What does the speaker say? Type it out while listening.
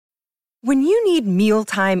When you need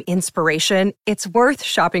mealtime inspiration, it's worth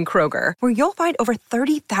shopping Kroger, where you'll find over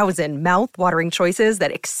 30,000 mouth-watering choices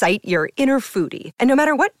that excite your inner foodie. And no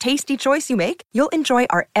matter what tasty choice you make, you'll enjoy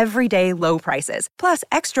our everyday low prices, plus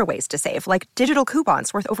extra ways to save, like digital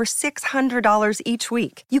coupons worth over $600 each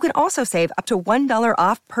week. You can also save up to $1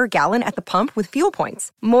 off per gallon at the pump with fuel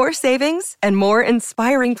points. More savings and more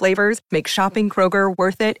inspiring flavors make shopping Kroger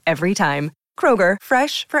worth it every time. Kroger,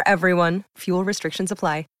 fresh for everyone. Fuel restrictions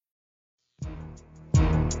apply.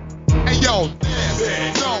 Hey yo,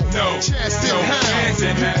 there's no chance in hell.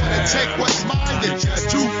 You better take what's mine and just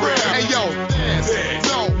too real. Hey yo, there's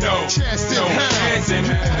no chance in hell. You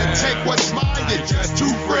better take what's mine and just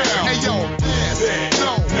too real. Hey yo, there's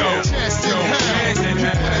no chance in hell. You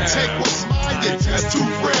better take what's mine and just too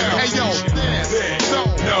real. Hey yo, there's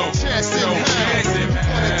no chance in hell. You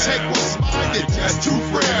better take what's mine and just too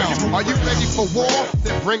real. Are you ready for war?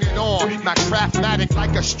 Then bring it on. My craftmatic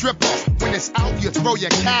like a stripper. When it's out, you throw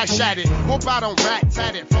your cash at it. Hope I don't rat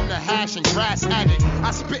tat it from the hash and grass addict.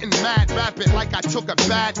 I spit in mad rapid like I took a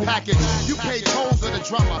bad package. You pay tolls of the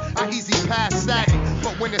drummer, I easy pass static.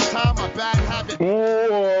 But when it's time, a bad habit.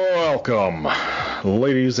 Welcome,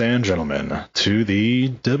 ladies and gentlemen, to the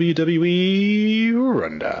WWE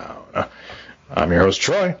Rundown. I'm your host,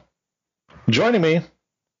 Troy. Joining me,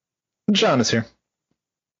 John is here.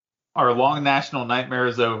 Our long national nightmare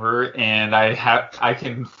is over, and I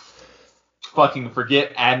can fucking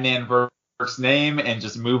forget Adnan Verk's name and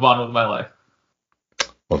just move on with my life.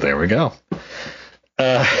 Well, there we go.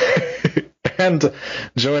 And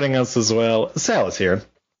joining us as well, Sal is here.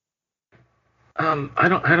 I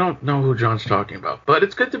don't know who John's talking about, but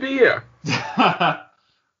it's good to be here.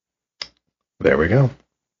 There we go.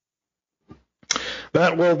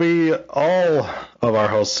 That will be all of our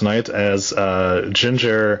hosts tonight, as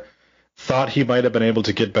Ginger thought he might have been able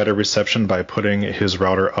to get better reception by putting his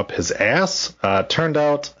router up his ass. Turned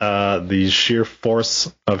out the sheer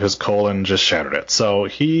force of his colon just shattered it. So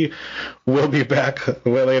he will be back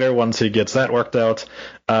later once he gets that worked out.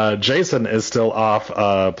 Jason is still off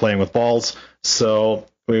playing with balls, so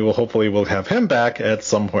we'll have him back at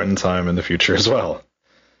some point in time in the future as well.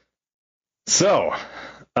 So,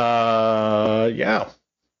 yeah.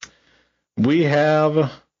 We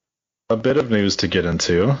have a bit of news to get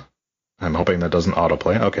into. I'm hoping that doesn't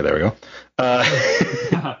autoplay. Okay, there we go.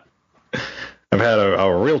 I've had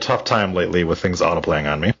a real tough time lately with things autoplaying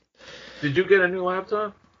on me. Did you get a new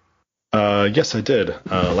laptop? Yes, I did.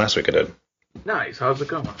 Last week I did. Nice. How's it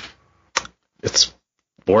going? It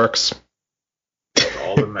works. That's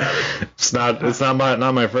all that matters. It's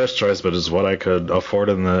not my first choice, but it's what I could afford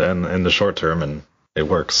in the short term, and it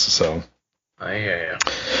works. So. I hear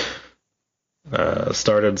ya.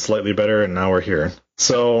 Started slightly better, and now we're here.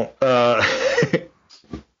 So,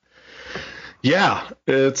 yeah,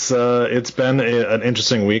 it's been an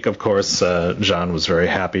interesting week. Of course, John was very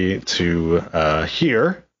happy to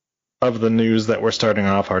hear of the news that we're starting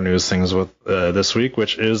off our news things with this week,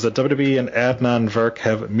 which is that WWE and Adnan Virk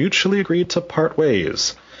have mutually agreed to part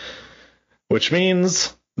ways, which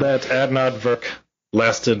means that Adnan Virk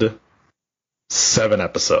lasted 7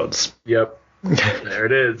 episodes. Yep, there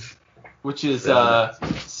it is. Which is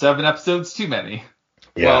 7 episodes too many.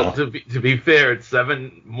 Yeah. Well, to be fair, it's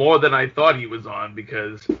 7 more than I thought he was on,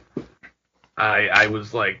 because I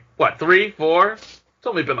was like, what, 3, 4? It's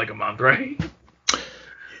only been like a month, right?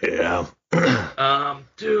 Yeah.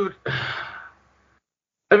 Dude,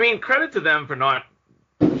 I mean, credit to them for not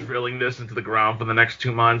drilling this into the ground for the next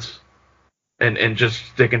 2 months and just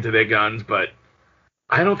sticking to their guns, but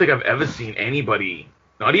I don't think I've ever seen anybody,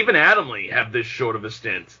 not even Adam Lee, have this short of a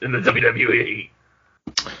stint in the WWE.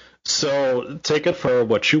 So take it for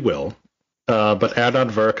what you will, but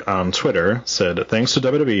Adnan Virk on Twitter said, "Thanks to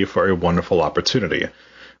WWE for a wonderful opportunity.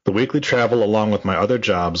 The weekly travel along with my other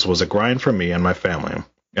jobs was a grind for me and my family.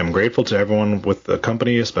 I'm grateful to everyone with the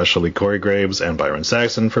company, especially Corey Graves and Byron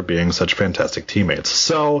Saxton, for being such fantastic teammates."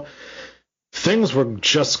 So things were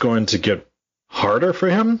just going to get harder for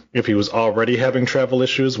him if he was already having travel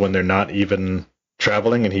issues when they're not even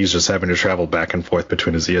traveling and he's just having to travel back and forth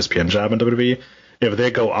between his ESPN job and WWE. If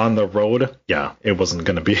they go on the road, yeah, it wasn't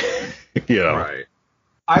going to be, Right.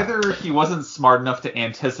 Either he wasn't smart enough to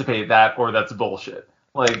anticipate that, or that's bullshit.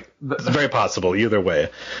 Like, it's very possible either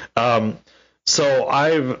way. So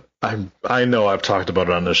I know I've talked about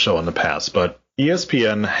it on this show in the past, but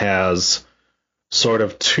ESPN has sort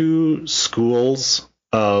of 2 schools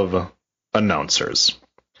of announcers.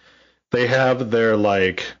 They have their,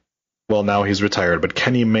 like, well, now he's retired, but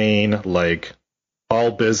Kenny Mayne, like,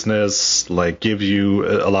 all business, like, give you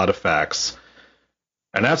a lot of facts.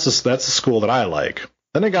 And that's the school that I like.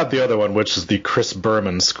 Then I got the other one, which is the Chris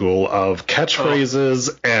Berman school of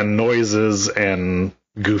catchphrases and noises and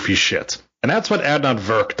goofy shit. And that's what Adnan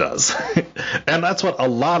Virk does. And that's what a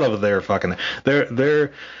lot of their fucking...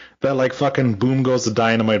 They're that like fucking boom goes the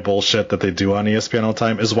dynamite bullshit that they do on ESPN all the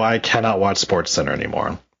time is why I cannot watch SportsCenter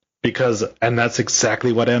anymore. And that's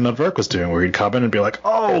exactly what Adnan Virk was doing, where he'd come in and be like,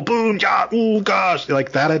 oh, boom, yeah, oh, gosh.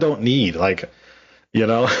 Like, that I don't need. Like, you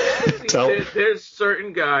know? There's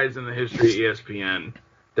certain guys in the history of ESPN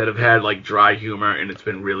that have had, like, dry humor, and it's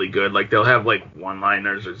been really good. Like, they'll have, like,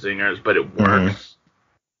 one-liners or zingers, but it works.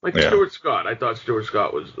 Like Stuart Scott. I thought Stuart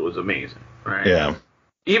Scott was amazing, right? Yeah.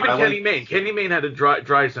 Even Kenny Mayne. Kenny Mayne had a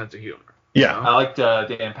dry sense of humor. Yeah. I liked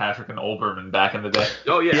Dan Patrick and Olbermann back in the day.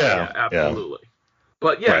 Oh, yeah, absolutely. Yeah.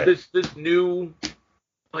 But, yeah, right. this new...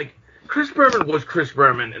 Like, Chris Berman was Chris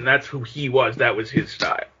Berman, and that's who he was. That was his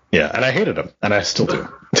style. Yeah, and I hated him, and I still do.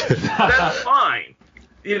 That's fine.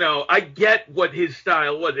 You know, I get what his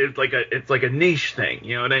style was. It's like a niche thing.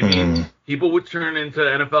 You know what I mean? Mm. People would turn into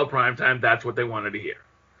NFL primetime. That's what they wanted to hear.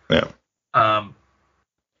 Yeah.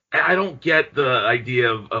 I don't get the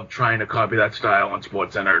idea of trying to copy that style on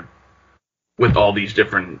SportsCenter with all these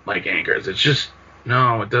different like anchors. It's just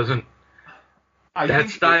no, it doesn't. That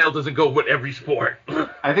style doesn't go with every sport.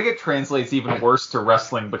 I think it translates even worse to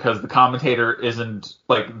wrestling because the commentator isn't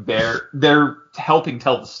like they're helping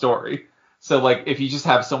tell the story. So like if you just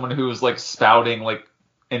have someone who is like spouting like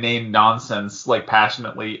inane nonsense like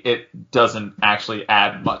passionately, it doesn't actually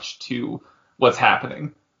add much to what's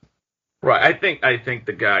happening. Right. I think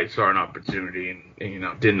the guy saw an opportunity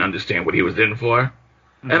and didn't understand what he was in for.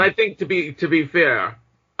 Mm-hmm. And I think to be fair,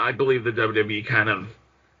 I believe the WWE kind of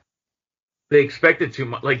they expected too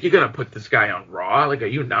much. Like, you're gonna put this guy on Raw? Like, are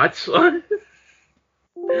you nuts?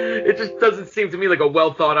 It just doesn't seem to me like a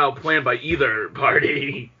well thought out plan by either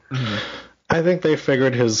party. Mm-hmm. I think they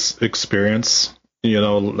figured his experience,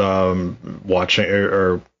 watching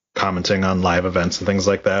or commenting on live events and things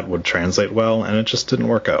like that would translate well, and it just didn't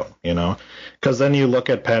work out, because then you look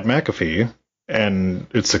at Pat McAfee and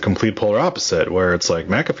it's a complete polar opposite, where it's like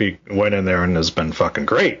McAfee went in there and has been fucking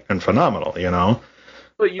great and phenomenal, But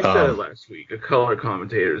you said it last week, a color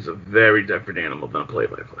commentator is a very different animal than a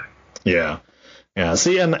play-by-play. Yeah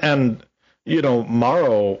See, and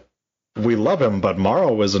Morrow, we love him, but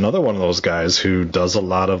Morrow is another one of those guys who does a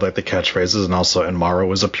lot of like the catchphrases, and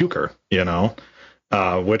Morrow is a puker,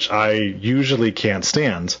 which I usually can't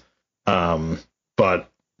stand. But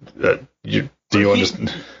do you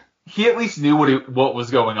understand? He at least knew what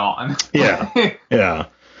was going on. Yeah.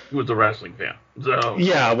 He was a wrestling fan. So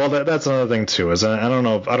yeah, well, that's another thing too. Is I don't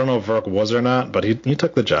know if Virk was or not, but he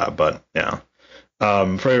took the job. But yeah,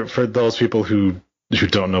 for those people who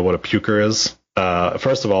don't know what a puker is,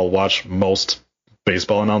 first of all, watch most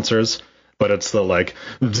baseball announcers. But it's the like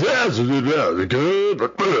that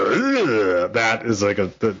is like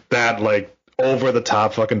that like over the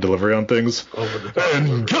top fucking delivery on things.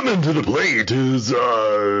 And coming to the plate is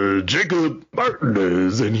Jacob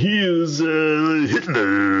Martinez, and he is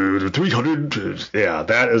hitting 300. Yeah,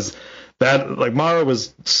 that like Mara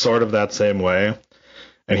was sort of that same way,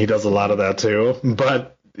 and he does a lot of that too.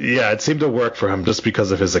 But yeah, it seemed to work for him just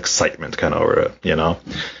because of his excitement kind of over it,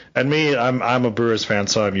 And me, I'm a Brewers fan,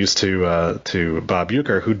 so I'm used to Bob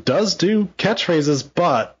Uecker, who does do catchphrases,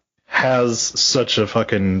 but has such a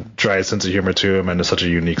fucking dry sense of humor to him and such a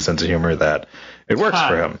unique sense of humor that it works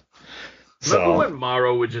for him. Remember when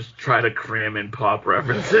Morrow would just try to cram in pop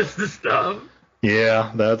references to stuff?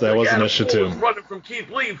 Yeah, that was an issue too. Was running from Keith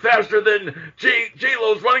Lee faster than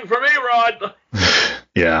J-Lo's running from A-Rod.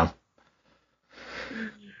 Yeah.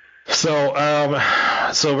 So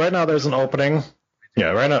right now there's an opening.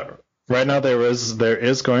 Yeah, right now there is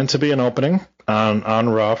going to be an opening on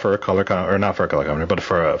Raw for a color or not for a color commentary, but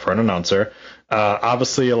for an announcer.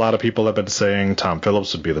 Obviously, a lot of people have been saying Tom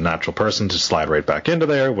Phillips would be the natural person to slide right back into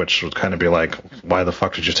there, which would kind of be like, why the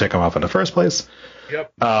fuck did you take him off in the first place?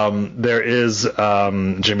 Yep. There is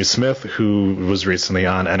Jimmy Smith, who was recently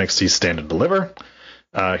on NXT Stand and Deliver.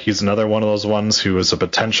 He's another one of those ones who is a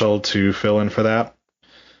potential to fill in for that.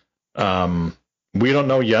 We don't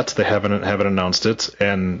know yet. They haven't announced it.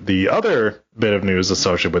 And the other bit of news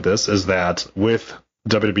associated with this is that with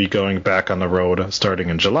WWE going back on the road starting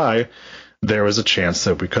in July, there is a chance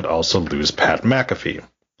that we could also lose Pat McAfee.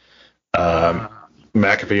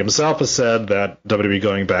 McAfee himself has said that WWE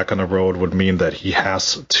going back on the road would mean that he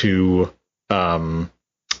has to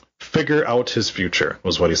figure out his future,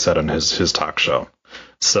 was what he said on his talk show.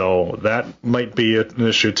 So that might be an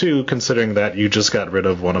issue too, considering that you just got rid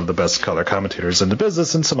of one of the best color commentators in the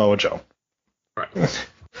business in Samoa Joe. Right.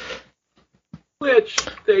 Which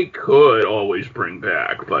they could always bring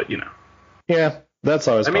back, but Yeah, That's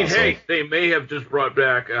always I mean, possible. hey, they may have just brought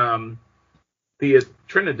back the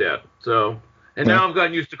Trinidad. So, and now I've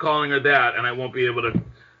gotten used to calling her that, and I won't be able to.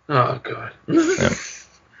 Oh God. Yeah.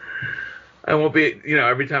 I won't be,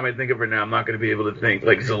 every time I think of her now, I'm not going to be able to think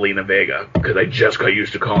like Zelina Vega because I just got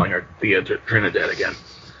used to calling her the Trinidad again.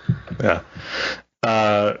 Yeah.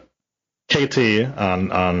 KT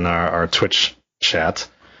on our Twitch chat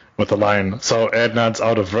with the line, so Adnan's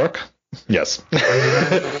out of work? Yes.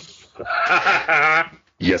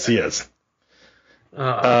 Yes, he is.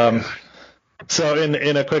 So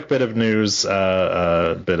in a quick bit of news,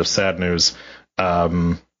 a bit of sad news,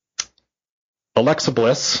 Alexa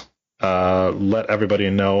Bliss let everybody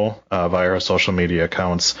know via her social media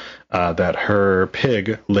accounts that her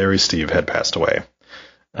pig, Larry Steve, had passed away.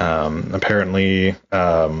 Apparently,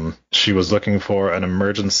 she was looking for an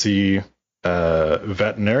emergency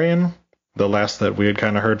veterinarian, the last that we had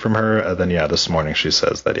kind of heard from her. And then, this morning she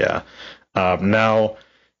says that, now,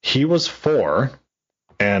 he was 4,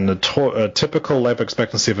 and a typical life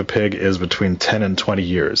expectancy of a pig is between 10 and 20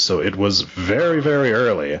 years. So it was very, very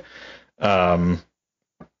early.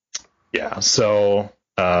 So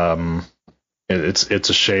it's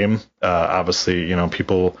a shame. Obviously,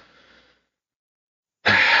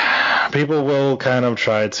 people will kind of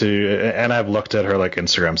try to, and I've looked at her like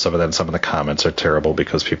Instagram stuff, and then some of the comments are terrible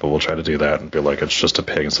because people will try to do that and be like, it's just a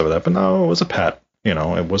pig and stuff like that. But no, it was a pet.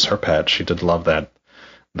 It was her pet. She did love that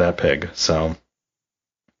pig. So,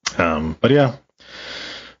 but yeah.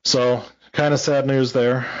 So kind of sad news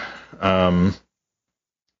there.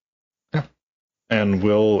 And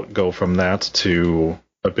we'll go from that to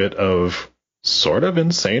a bit of sort of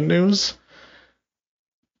insane news.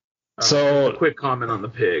 So, a quick comment on the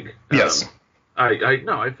pig. Yes.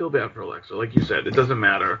 I feel bad for Alexa. Like you said, it doesn't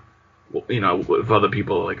matter, if other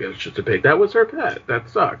people like it's just a pig. That was her pet. That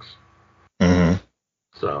sucks. Mm-hmm.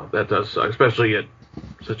 So that does suck, especially at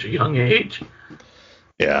such a young age.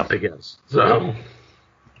 Yeah. I guess. So.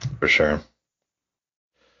 For sure.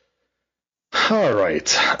 All right.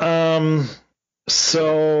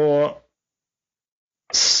 So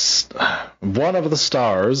one of the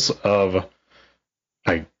stars of,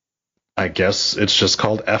 I guess it's just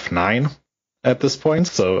called F9 at this point.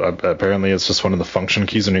 So apparently it's just one of the function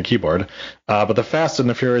keys on your keyboard. But the Fast and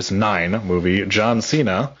the Furious 9 movie, John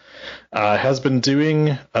Cena, has been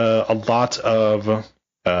doing a lot of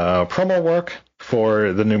promo work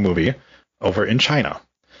for the new movie over in China.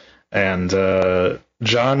 And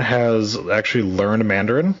John has actually learned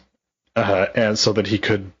Mandarin. And so that he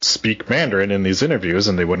could speak Mandarin in these interviews,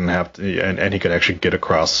 and they wouldn't have to, and he could actually get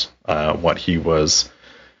across what he was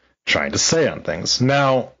trying to say on things.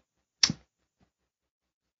 Now,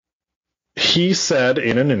 he said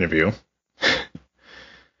in an interview,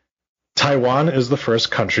 Taiwan is the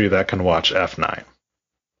first country that can watch F9.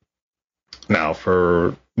 Now,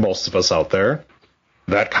 for most of us out there,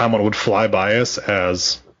 that comment would fly by us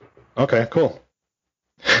as, okay, cool.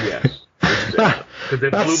 Yes. Because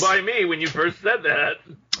it flew by me when you first said that.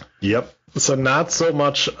 Yep. So not so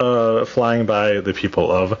much flying by the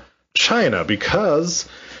people of China, because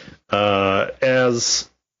as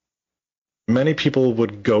many people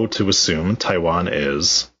would go to assume, Taiwan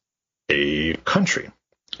is a country.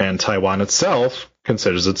 And Taiwan itself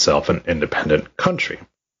considers itself an independent country,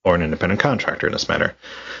 or an independent contractor in this matter.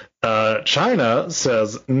 China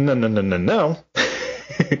says, no.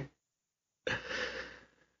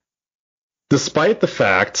 Despite the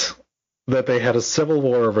fact that they had a civil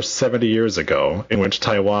war over 70 years ago in which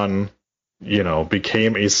Taiwan,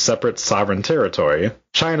 became a separate sovereign territory,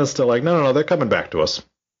 China's still like, no, they're coming back to us.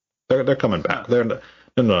 They're coming back. They're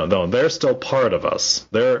they're still part of us.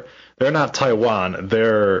 They're not Taiwan.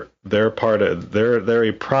 They're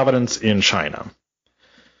a province in China.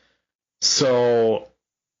 So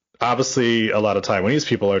obviously a lot of Taiwanese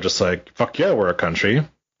people are just like, fuck yeah, we're a country.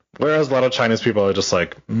 Whereas a lot of Chinese people are just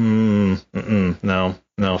like, no,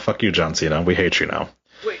 fuck you, John Cena. We hate you now.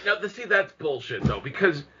 Wait, now, see, that's bullshit, though,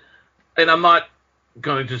 because, and I'm not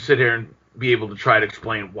going to sit here and be able to try to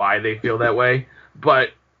explain why they feel that way,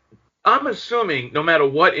 but I'm assuming no matter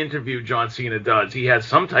what interview John Cena does, he has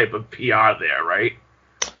some type of PR there, right?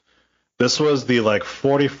 This was the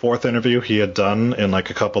 44th interview he had done in a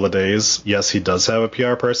couple of days. Yes, he does have a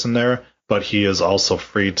PR person there, but he is also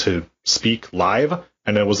free to speak live.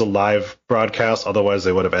 And it was a live broadcast, otherwise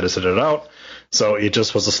they would have edited it out. So it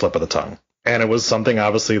just was a slip of the tongue. And it was something,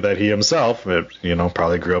 obviously, that he himself,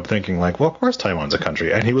 probably grew up thinking, well, of course Taiwan's a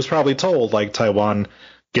country. And he was probably told, Taiwan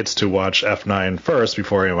gets to watch F9 first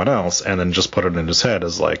before anyone else, and then just put it in his head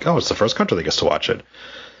as it's the first country that gets to watch it.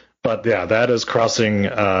 But, yeah, that is crossing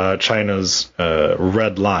China's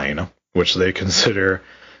red line, which they consider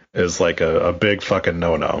is like a big fucking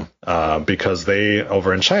no-no, because they,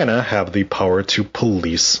 over in China, have the power to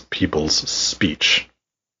police people's speech.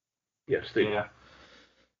 Yes, they Yeah.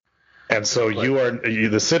 And so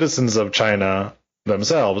the citizens of China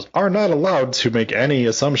themselves are not allowed to make any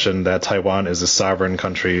assumption that Taiwan is a sovereign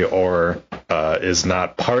country or is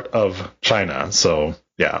not part of China. So,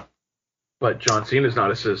 yeah. But John Cena's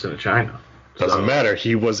not a citizen of China. Doesn't matter.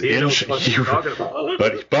 He was in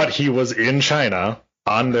but he was in China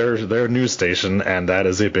on their news station, and that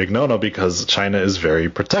is a big no-no because China is very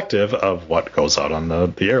protective of what goes out on the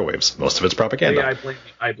airwaves. Most of it's propaganda. Yeah,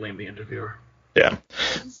 I blame the interviewer. Yeah.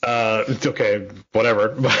 Okay,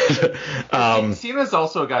 whatever. Cena's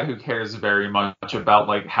also a guy who cares very much about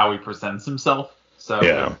like how he presents himself. So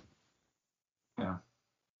yeah.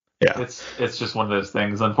 It's just one of those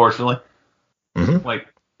things, unfortunately. Mm-hmm. Like,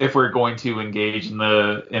 if we're going to engage in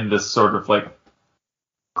this sort of like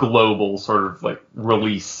global sort of like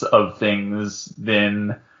release of things,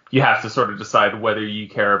 then you have to sort of decide whether you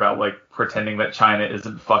care about like pretending that China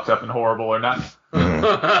isn't fucked up and horrible or not.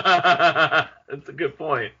 Mm-hmm. That's a good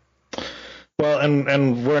point. Well,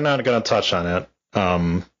 and we're not going to touch on it,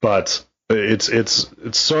 but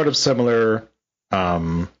it's sort of similar,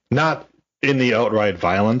 not in the outright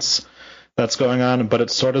violence that's going on, but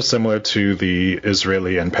it's sort of similar to the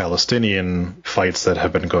Israeli and Palestinian fights that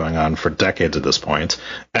have been going on for decades at this point,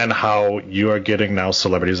 and how you are getting now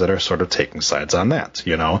celebrities that are sort of taking sides on that.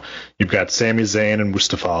 You know, you've got Sami Zayn and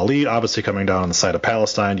Mustafa Ali obviously coming down on the side of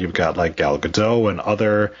Palestine. You've got like Gal Gadot and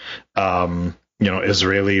other,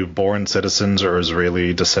 Israeli-born citizens or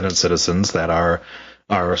Israeli descendant citizens that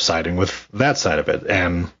are siding with that side of it.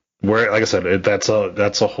 And where, like I said, that's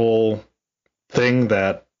a whole thing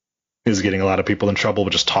that is getting a lot of people in trouble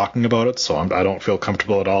with just talking about it. So I don't feel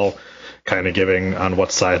comfortable at all kind of giving on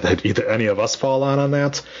what side that either any of us fall on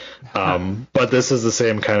that. But this is the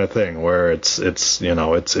same kind of thing where it's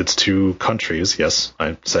two countries. Yes,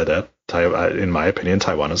 I said that. In my opinion,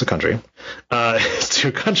 Taiwan is a country. It's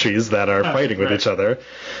two countries that are fighting with each other.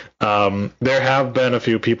 There have been a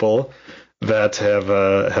few people that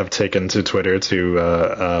have taken to Twitter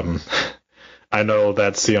to I know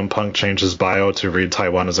that CM Punk changed his bio to read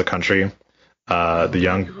Taiwan as a country.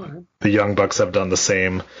 The Young Bucks have done the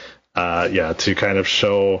same. To kind of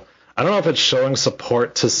show. I don't know if it's showing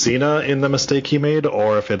support to Cena in the mistake he made,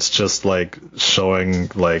 or if it's just like showing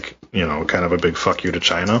like kind of a big fuck you to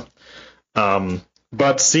China.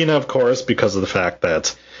 But Cena, of course, because of the fact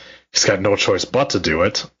that he's got no choice but to do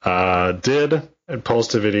it, did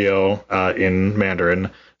post a video in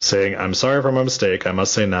Mandarin saying, "I'm sorry for my mistake. I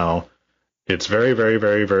must say now, it's very, very,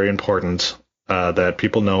 very, very important that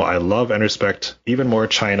people know I love and respect even more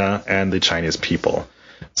China and the Chinese people."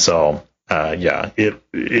 So,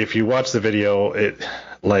 if you watch the video, it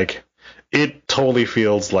totally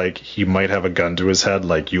feels like he might have a gun to his head,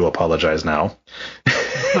 like, "You apologize now."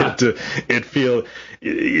 It feel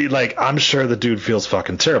like, I'm sure the dude feels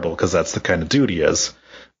fucking terrible because that's the kind of dude he is.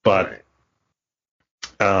 But,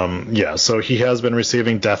 so he has been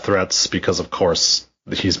receiving death threats because, of course,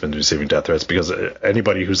 he's been receiving death threats because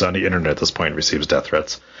anybody who's on the internet at this point receives death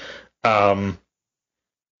threats.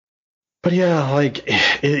 But yeah, like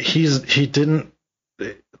he didn't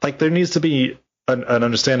like. There needs to be an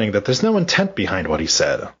understanding that there's no intent behind what he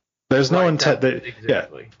said. There's no intent.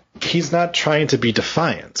 Exactly. Yeah, he's not trying to be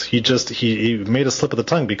defiant. He made a slip of the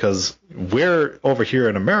tongue because we're over here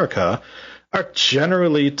in America are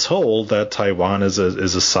generally told that Taiwan is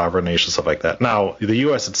a sovereign nation, stuff like that. Now, the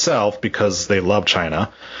U.S. itself, because they love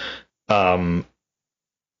China,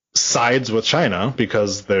 sides with China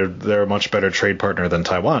because they're a much better trade partner than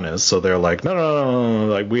Taiwan is. So they're like, no,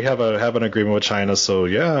 like we have an agreement with China, so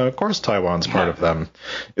yeah, of course Taiwan's part of them.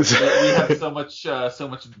 We have so much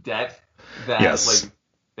debt that yes. like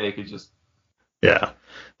they could just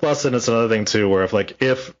Plus, and it's another thing too, where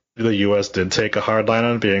if the U.S. did take a hard line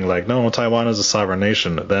on being like, no, Taiwan is a sovereign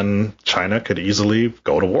nation, then China could easily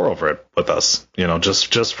go to war over it with us.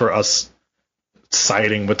 Just for us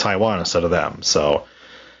siding with Taiwan instead of them. So.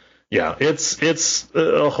 Yeah, it's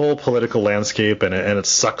a whole political landscape, and it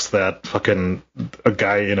sucks that fucking a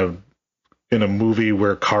guy in a movie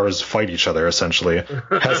where cars fight each other essentially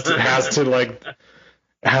has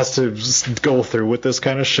to just go through with this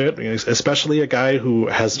kind of shit, especially a guy who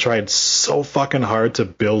has tried so fucking hard to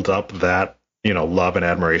build up that love and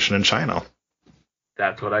admiration in China.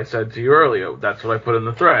 That's what I said to you earlier. That's what I put in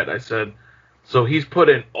the thread. I said, so he's put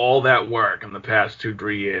in all that work in the past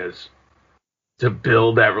 2-3 years to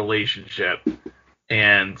build that relationship.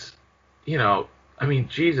 And,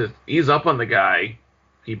 Jesus, he's up on the guy,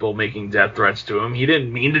 people making death threats to him. He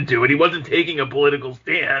didn't mean to do it. He wasn't taking a political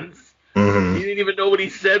stance. Mm-hmm. He didn't even know what he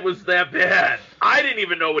said was that bad. I didn't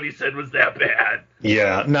even know what he said was that bad.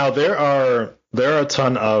 Yeah. Now there are a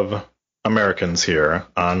ton of Americans here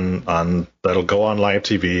on that'll go on live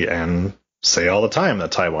TV and say all the time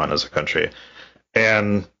that Taiwan is a country.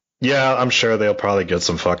 And yeah, I'm sure they'll probably get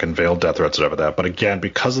some fucking veiled death threats over that. But again,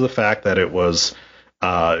 because of the fact that it was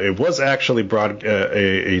actually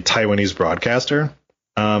a Taiwanese broadcaster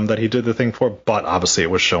that he did the thing for, but obviously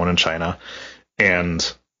it was shown in China.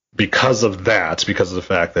 And because of the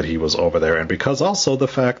fact that he was over there, and because also the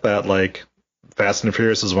fact that, like, Fast and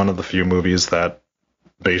Furious is one of the few movies that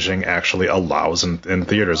Beijing actually allows in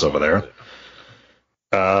theaters over there.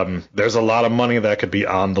 There's a lot of money that could be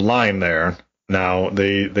on the line there. Now,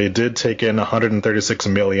 they did take in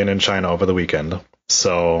 $136 million in China over the weekend,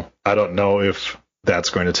 so I don't know if that's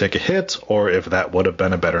going to take a hit or if that would have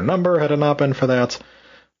been a better number had it not been for that.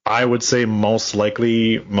 I would say most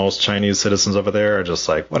likely most Chinese citizens over there are just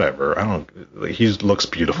like, whatever. He looks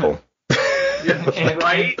beautiful.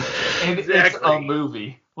 Right? And Exactly. it's a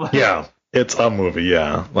movie. Yeah, it's a movie,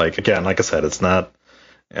 yeah. Like I said, it's not,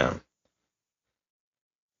 yeah.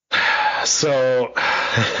 So,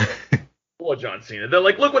 Poor John Cena. They're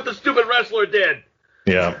like, look what the stupid wrestler did.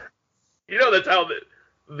 yeah. You know, that's how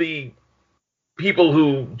the people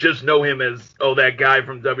who just know him as, oh, that guy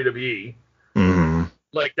from WWE, Mm-hmm.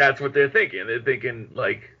 like, that's what they're thinking. They're thinking,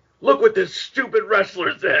 like, look what this stupid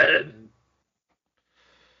wrestler said.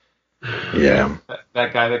 Yeah.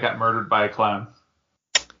 That guy that got murdered by a clown.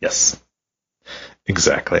 Yes.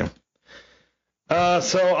 Exactly.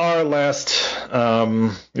 So our last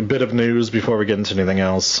bit of news before we get into anything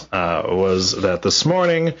else was that this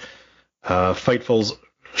morning, Fightful's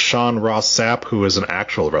Sean Ross Sapp, who is an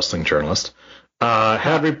actual wrestling journalist,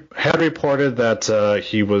 had reported that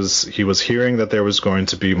he was hearing that there was going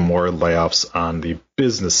to be more layoffs on the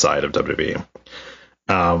business side of WWE.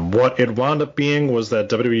 What it wound up being was that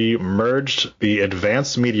WWE merged the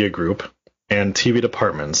advanced media group and TV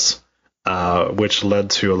departments, which led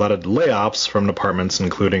to a lot of layoffs from departments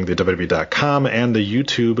including the WWE.com and the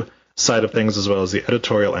YouTube side of things, as well as the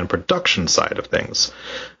editorial and production side of things.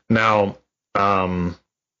 Now, part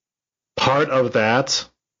of that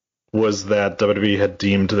was that WWE had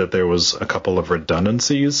deemed that there was a couple of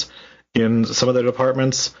redundancies in some of their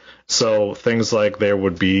departments. So things like there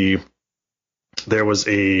was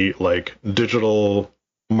a like digital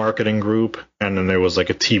marketing group, and then there was like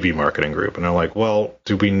a TV marketing group, and they're like, well,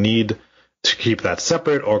 do we need to keep that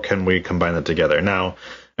separate, or can we combine it together? Now,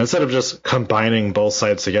 instead of just combining both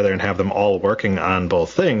sides together and have them all working on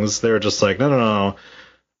both things, they're just like, no,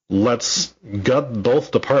 let's gut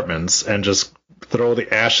both departments and just throw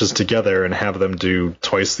the ashes together and have them do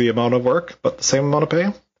twice the amount of work but the same amount of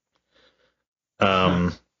pay.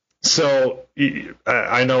 So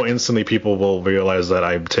I know instantly people will realize that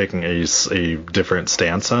I'm taking a different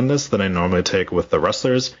stance on this than I normally take with the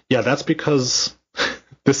wrestlers. Yeah, that's because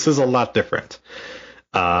this is a lot different.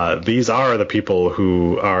 These are the people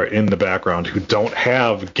who are in the background who don't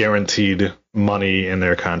have guaranteed money in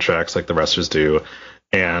their contracts like the wrestlers do,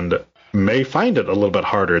 and may find it a little bit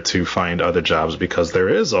harder to find other jobs because there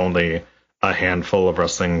is only a handful of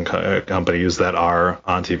wrestling companies that are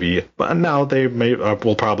on TV. But now they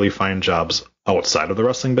will probably find jobs outside of the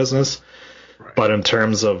wrestling business. Right. But in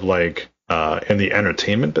terms of like in the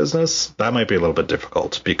entertainment business, that might be a little bit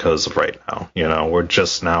difficult because of right now, we're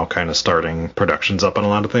just now kind of starting productions up on a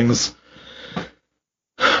lot of things.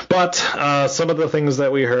 But some of the things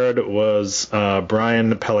that we heard was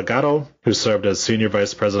Brian Pellegato, who served as Senior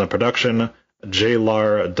Vice President of Production, J.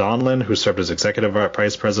 Lar Donlin, who served as Executive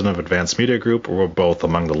Vice President of Advanced Media Group, were both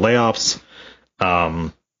among the layoffs.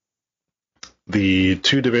 The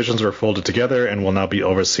two divisions were folded together and will now be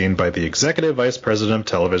overseen by the Executive Vice President of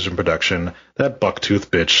Television Production, that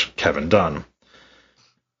bucktooth bitch, Kevin Dunn.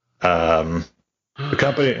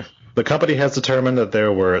 The company has determined that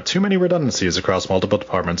there were too many redundancies across multiple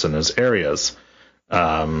departments in those areas.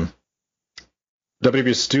 WWE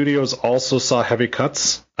Studios also saw heavy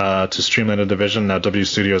cuts to streamline the division. Now, WWE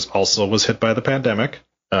Studios also was hit by the pandemic.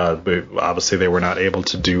 Obviously, they were not able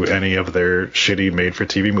to do any of their shitty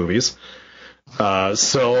made-for-TV movies.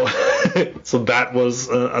 So that was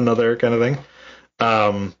another kind of thing.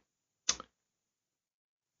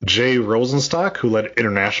 Jay Rosenstock, who led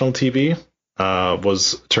international TV,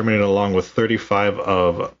 was terminated along with 35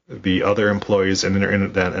 of the other employees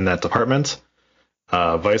in that department.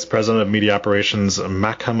 Vice President of Media Operations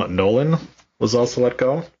Malcolm Nolan was also let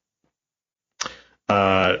go.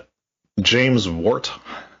 James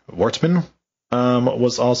Wortman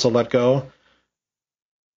was also let go.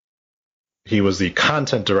 He was the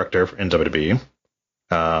content director in WWE.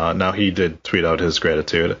 Now, he did tweet out his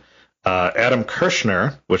gratitude. Adam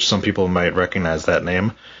Kirshner, which some people might recognize that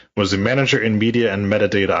name, was a manager in media and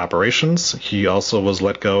metadata operations. He also was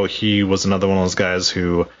let go. He was another one of those guys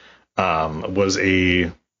who was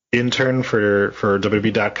a intern for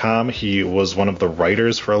WWE.com. He was one of the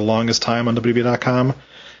writers for the longest time on WWE.com.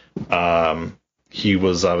 He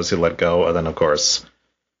was obviously let go, and then of course,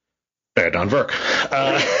 Don Verk.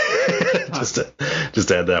 Just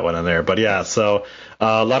to add that one in there. But yeah, so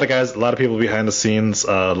a lot of guys, a lot of people behind the scenes,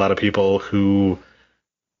 a lot of people who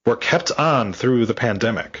were kept on through the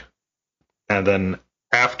pandemic, and then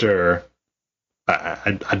after.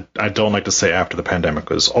 I don't like to say after the pandemic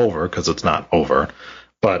was over, because it's not over,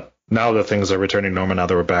 but now that things are returning normal, now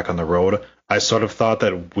that we're back on the road, I sort of thought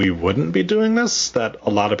that we wouldn't be doing this, that a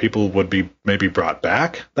lot of people would be maybe brought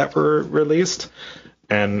back that were released,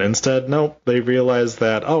 and instead, no, they realized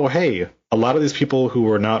that, oh, hey, a lot of these people who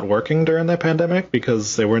were not working during that pandemic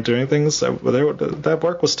because they weren't doing things, that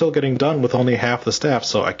work was still getting done with only half the staff,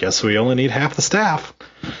 so I guess we only need half the staff,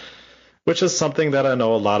 which is something that I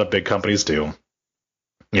know a lot of big companies do.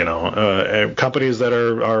 You know, companies that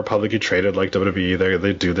are publicly traded like WWE,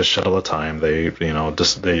 they do this shit all the time. They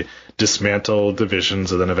dismantle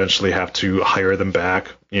divisions and then eventually have to hire them back,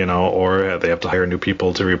 you know, or they have to hire new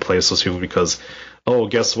people to replace those people because, oh,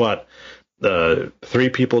 guess what? 3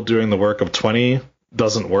 people doing the work of 20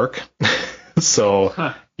 doesn't work.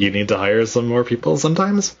 So you need to hire some more people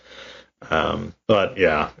sometimes. But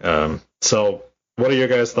yeah, so what are your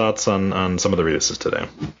guys' thoughts on some of the releases today?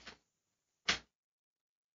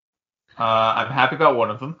 I'm happy about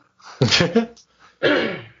one of them.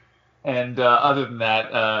 And other than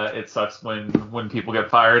that, it sucks when people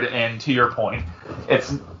get fired. And to your point,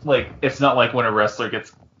 it's not like when a wrestler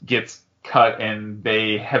gets cut and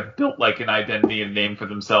they have built like an identity and name for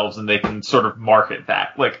themselves and they can sort of market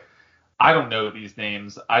that. Like, I don't know these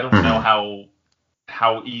names. I don't know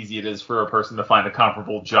how easy it is for a person to find a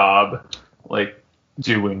comparable job, like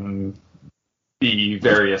doing the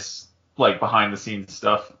various like behind the scenes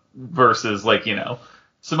stuff. Versus, like, you know,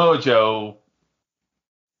 Samoa Joe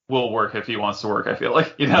will work if he wants to work, I feel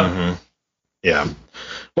like, you know? Mm-hmm. Yeah.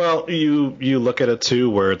 Well, you look at it, too,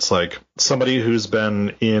 where it's, like, somebody who's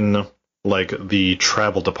been in, like, the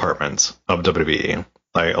travel department of WWE,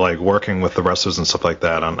 like working with the wrestlers and stuff like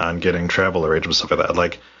that on getting travel arrangements, stuff like that.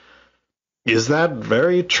 Like, is that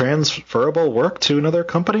very transferable work to another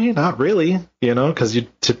company? Not really, you know, because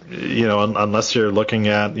unless you're looking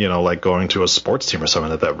at, you know, like going to a sports team or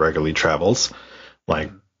something that regularly travels,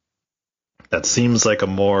 like that seems like a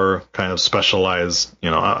more kind of specialized, you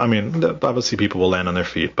know, I mean, obviously people will land on their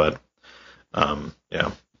feet, but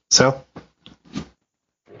yeah. Sal?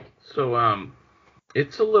 So,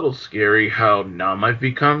 it's a little scary how numb I've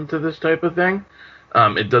become to this type of thing.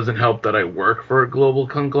 It doesn't help that I work for a global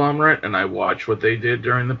conglomerate and I watch what they did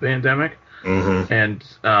during the pandemic. Mm-hmm. And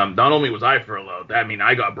not only was I furloughed, I mean,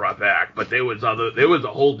 I got brought back, but there was a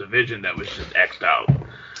whole division that was just X'd out.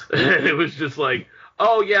 It was just like,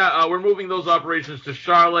 oh yeah, we're moving those operations to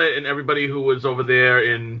Charlotte, and everybody who was over there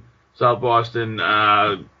in South Boston,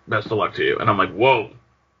 best of luck to you. And I'm like, whoa,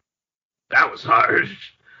 that was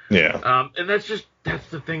harsh. Yeah. And that's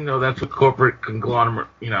the thing though. That's what corporate conglomerate,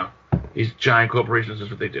 you know. These giant corporations is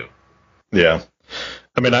what they do. Yeah.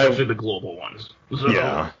 I mean, especially the global ones. So.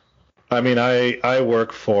 Yeah. I mean, I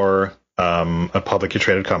work for a publicly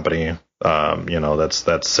traded company, you know,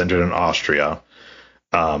 that's centered in Austria,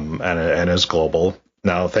 and is global.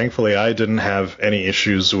 Now, thankfully, I didn't have any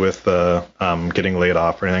issues with getting laid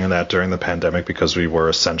off or anything like that during the pandemic because we were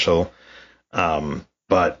essential.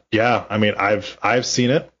 But yeah, I mean, I've seen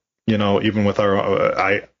it, you know, even with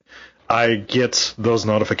I get those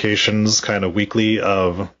notifications kind of weekly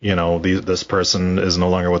of, you know, this person is no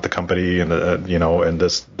longer with the company, and you know, and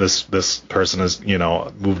this person is, you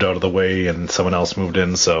know, moved out of the way and someone else moved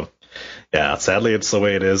in. So yeah, sadly it's the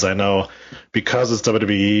way it is. I know because it's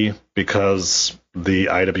WWE, because the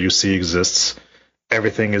IWC exists,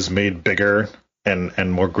 everything is made bigger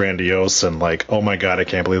and more grandiose and like, oh my god, I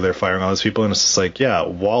can't believe they're firing all these people. And it's just like, yeah,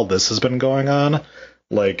 while this has been going on,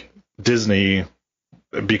 like Disney,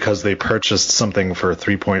 because they purchased something for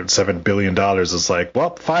 $3.7 billion, is like,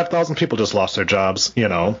 well, 5,000 people just lost their jobs, you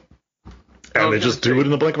know, and they just do it in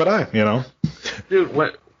the blink of an eye, you know. Dude,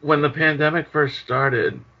 when the pandemic first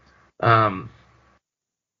started, I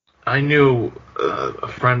knew a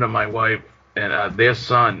friend of my wife, and their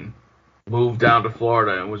son moved down to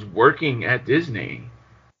Florida and was working at Disney.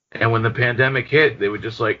 And when the pandemic hit, they were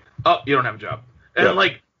just like, oh, you don't have a job. And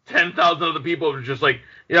like 10,000 other people were just like,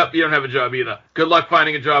 yep, you don't have a job either. Good luck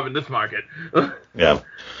finding a job in this market. Yeah.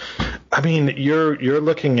 I mean, you're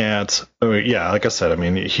looking at, like I said, I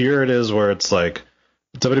mean, here it is where it's like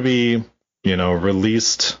WWE,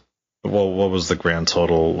 released, well, what was the grand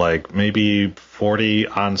total? Like maybe 40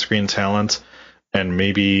 on-screen talent and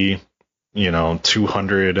maybe,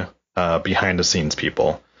 200 behind-the-scenes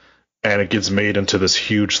people. And it gets made into this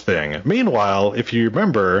huge thing. Meanwhile, if you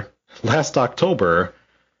remember, last October,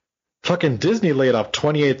 fucking Disney laid off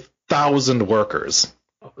 28,000 workers.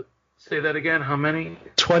 Say that again. How many?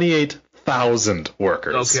 28,000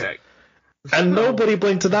 workers. Okay. And nobody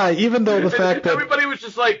blinked an eye, even though the fact that everybody was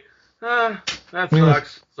just like, that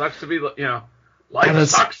sucks. Sucks to be, life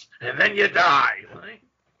sucks, and then you die. Like,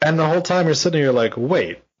 and the whole time you're sitting here like,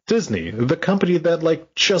 wait, Disney, the company that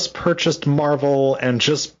just purchased Marvel and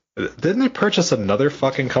didn't they purchase another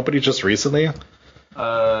fucking company just recently?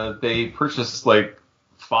 They purchased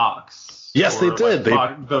Fox. Yes, they did.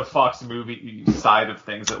 The Fox movie side of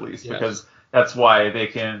things, at least, because that's why they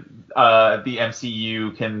can, the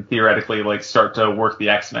MCU can theoretically start to work the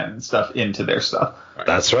X-Men and stuff into their stuff. Right.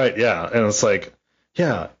 That's right, yeah. And it's like,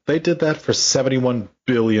 yeah, they did that for $71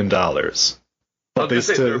 billion. But they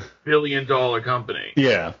still, they're a billion-dollar company.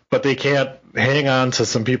 Yeah, but they can't hang on to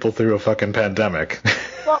some people through a fucking pandemic.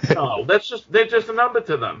 Fuck no, they're just a number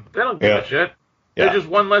to them. They don't give a shit. Yeah. They're just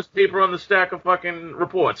one less paper on the stack of fucking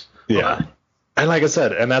reports. Yeah. And like I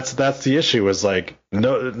said, and that's the issue is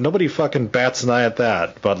nobody fucking bats an eye at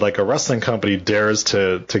that, but a wrestling company dares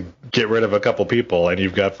to get rid of a couple people, and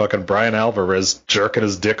you've got fucking Brian Alvarez jerking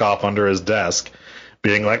his dick off under his desk,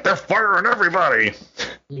 being like, they're firing everybody.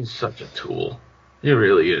 He's such a tool. He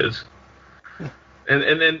really is.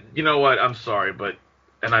 And then, you know what? I'm sorry,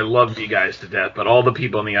 and I love you guys to death, but all the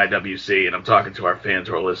people in the IWC, and I'm talking to our fans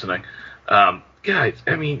who are listening, guys,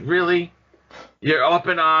 I mean, really? You're up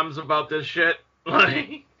in arms about this shit?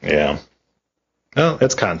 Yeah. Well,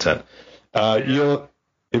 it's content. If you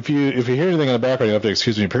hear anything in the background, you have to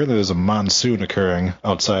excuse me. Apparently there's a monsoon occurring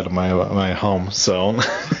outside of my home, so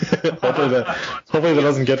hopefully that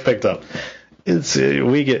doesn't get picked up.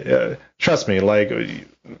 Trust me,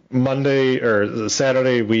 Monday or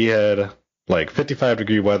Saturday we had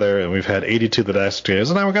 55-degree weather, and we've had 82 the last 2 days,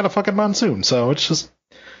 and now we got a fucking monsoon, so it's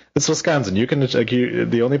Wisconsin. You can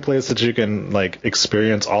the only place that you can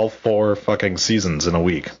experience all 4 fucking seasons in a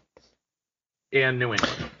week. And New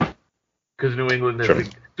England, because New England,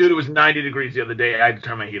 dude, it was 90 degrees the other day. I had to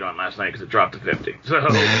turn my heat on last night because it dropped to 50. So.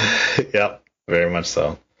 Yep, very much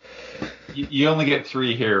so. You only get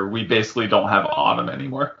 3 here. We basically don't have autumn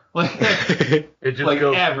anymore. It just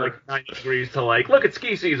goes from 90 degrees to look at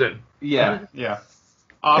ski season. Yeah.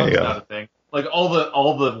 Autumn's not a thing.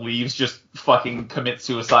 All the leaves just fucking commit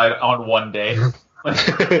suicide on one day.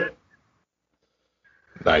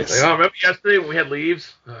 Nice. Remember yesterday when we had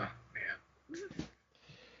leaves? Oh,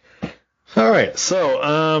 man. All right. So,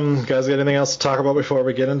 guys, got anything else to talk about before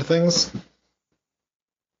we get into things?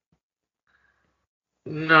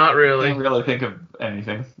 Not really. I didn't really think of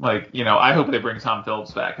anything. I hope they bring Tom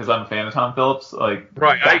Phillips back because I'm a fan of Tom Phillips.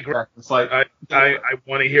 Right, I agree. I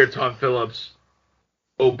want to hear Tom Phillips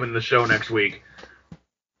open the show next week,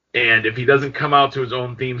 and if he doesn't come out to his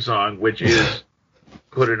own theme song, which is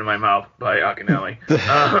 "Put It in My Mouth" by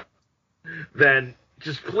Akinyele, then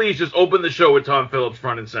please open the show with Tom Phillips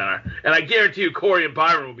front and center, and I guarantee you Corey and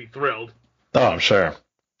Byron will be thrilled. Oh, I'm sure.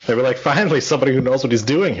 They were finally somebody who knows what he's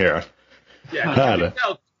doing here. Yeah, you can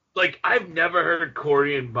tell, I've never heard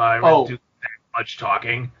Corey and Byron do that much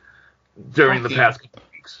talking during the past couple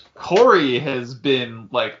weeks. Corey has been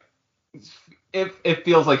it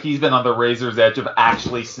feels like he's been on the razor's edge of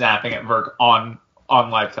actually snapping at Virk on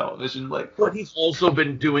live television. But he's also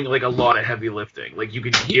been doing a lot of heavy lifting. You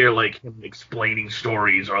can hear him explaining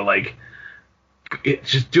stories or it's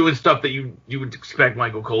just doing stuff that you would expect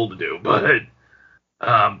Michael Cole to do. But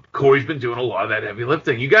Corey's been doing a lot of that heavy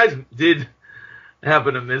lifting. You guys did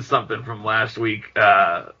happen to miss something from last week.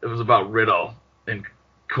 It was about Riddle, and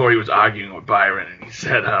Corey was arguing with Byron, and he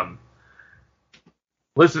said,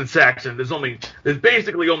 listen, Saxon, there's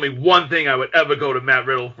basically only one thing I would ever go to Matt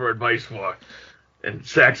Riddle for advice for. And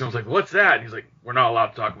Saxon was like, what's that? And he's like, we're not allowed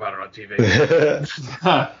to talk about it on TV.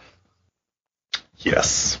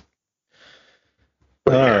 Yes.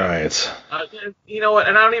 All right. You know what?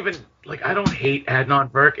 And I don't even, I don't hate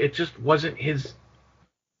Adnan Virk. It just wasn't his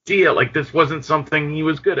deal. This wasn't something he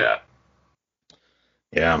was good at.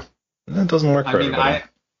 Yeah. That doesn't work for everybody.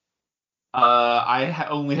 I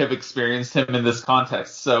only have experienced him in this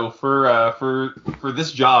context, so for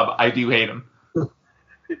this job, I do hate him.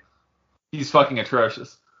 He's fucking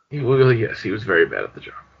atrocious. Well, yes, he was very bad at the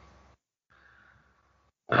job.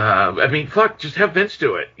 Fuck, just have Vince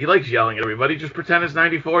do it. He likes yelling at everybody. Just pretend it's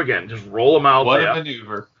 94 again. Just roll him out there. What a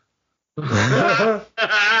maneuver.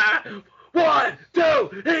 1,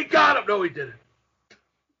 2, he got him. No, he didn't.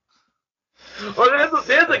 Or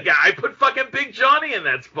there's a guy. Put fucking Big Johnny in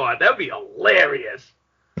that spot. That would be hilarious.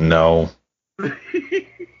 No.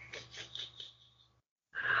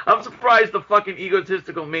 I'm surprised the fucking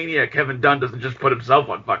egotistical maniac Kevin Dunn doesn't just put himself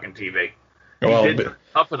on fucking TV. Well, He did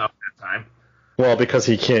tough enough that time. Well, because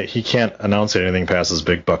he can't announce anything past his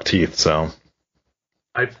big buck teeth, so.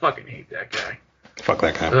 I fucking hate that guy. Fuck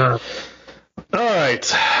that guy. All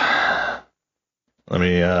right.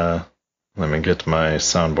 Let me get my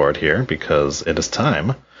soundboard here because it is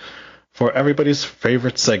time for everybody's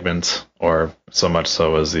favorite segment, or so much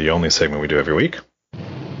so as the only segment we do every week.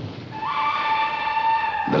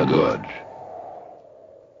 The good.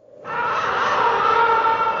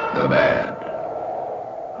 The bad.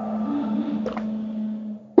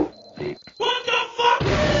 What the fuck?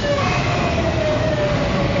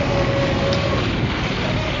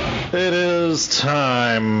 It is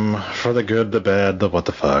time for the good, the bad, the what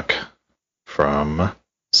the fuck from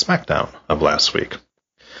SmackDown of last week.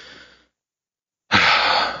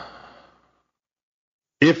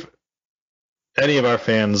 If any of our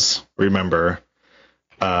fans remember,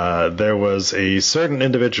 there was a certain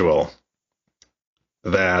individual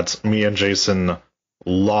that me and Jason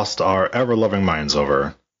lost our ever-loving minds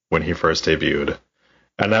over when he first debuted,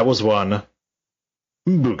 and that was one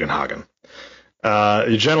Bugenhagen.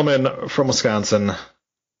 A gentleman from Wisconsin.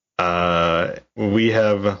 We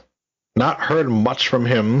have not heard much from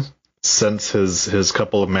him since his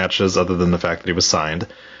couple of matches, other than the fact that he was signed.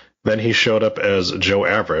 Then he showed up as Joe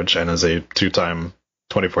Average and as a two-time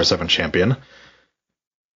 24/7 champion.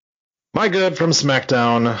 My good from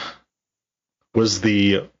SmackDown was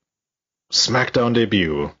the SmackDown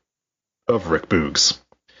debut of Rick Boogs.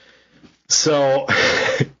 So,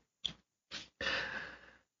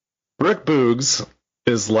 Rick Boogs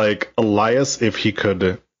is like Elias if he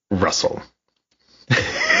could wrestle.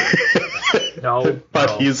 No,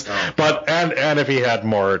 but no. and if he had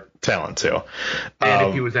more talent too. And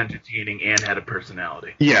if he was entertaining and had a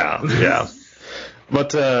personality. Yeah.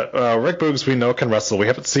 But Rick Boogs, we know, can wrestle. We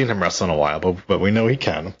haven't seen him wrestle in a while, but we know he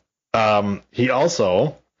can. He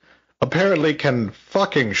also apparently can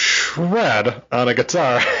fucking shred on a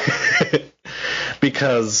guitar.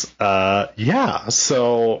 Because,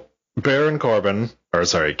 so King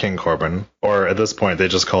Corbin, or at this point they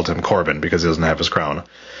just called him Corbin because he doesn't have his crown.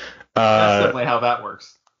 That's definitely how that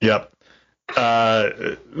works. Yep.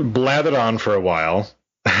 Blathered on for a while.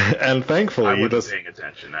 And thankfully, I wasn't paying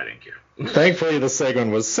attention. I didn't care. Thankfully, the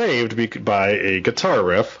segment was saved by a guitar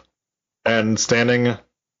riff, and standing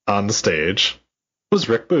on the stage was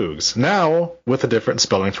Rick Boogs. Now, with a different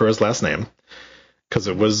spelling for his last name, because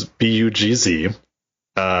it was B-U-G-Z,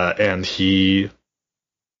 and he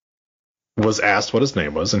was asked what his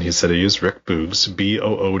name was, and he said he used Rick Boogs,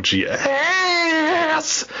 B-O-O-G-S,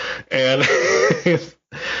 and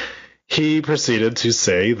he proceeded to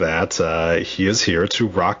say that he is here to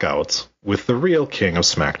rock out with the real king of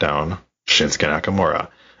SmackDown, Shinsuke Nakamura.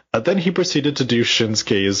 Then he proceeded to do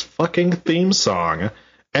Shinsuke's fucking theme song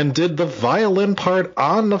and did the violin part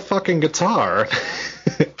on the fucking guitar.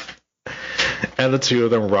 And the two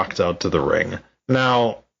of them rocked out to the ring.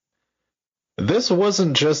 Now, this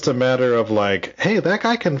wasn't just a matter of like, hey, that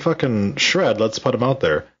guy can fucking shred, let's put him out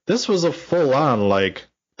there. This was a full-on, like,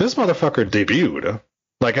 this motherfucker debuted,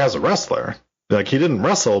 like, as a wrestler. Like, he didn't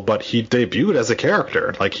wrestle, but he debuted as a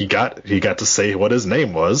character. Like, he got to say what his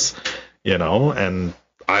name was, and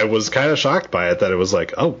I was kind of shocked by it, that it was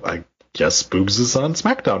like, oh, I guess Boogs is on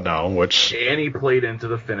SmackDown now, which... And he played into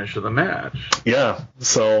the finish of the match. Yeah,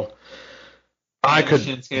 so...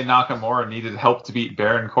 Shinsuke Nakamura needed help to beat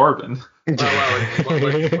Baron Corbin.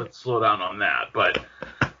 Let's slow down on that. But,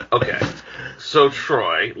 okay. So,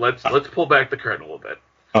 Troy, let's pull back the curtain a little bit.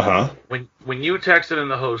 Uh-huh. When you texted in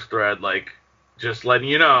the host thread, like, just letting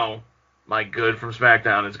you know, my good from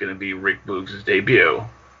SmackDown is going to be Rick Boogs' debut.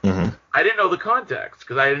 Mm-hmm. I didn't know the context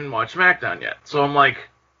because I didn't watch SmackDown yet. So I'm like,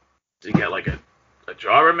 did he get like a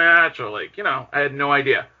jobber match or like, I had no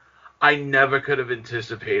idea. I never could have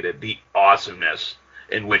anticipated the awesomeness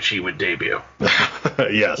in which he would debut.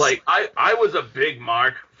 Yes. Like, I was a big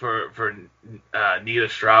mark for Nita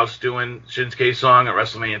Strauss doing Shinsuke's song at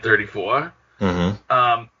WrestleMania 34.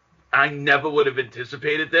 Mm-hmm. I never would have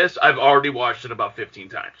anticipated this. I've already watched it about 15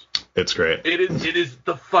 times. It's great. It is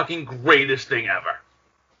the fucking greatest thing ever.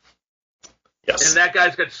 Yes. And that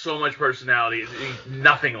guy's got so much personality. He's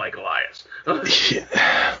nothing like Elias.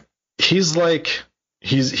 He's like,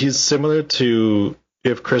 he's similar to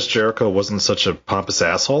if Chris Jericho wasn't such a pompous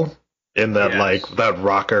asshole in that, like, that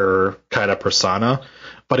rocker kind of persona.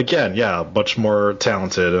 But again, yeah, much more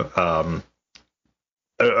talented.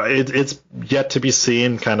 It's yet to be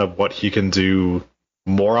seen kind of what he can do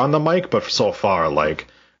more on the mic, but so far, like,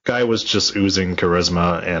 guy was just oozing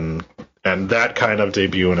charisma, and that kind of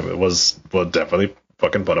debut was definitely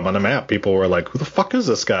fucking put him on the map. People were like, who the fuck is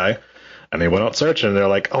this guy? And they went out searching, and they're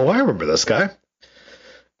like, oh, I remember this guy.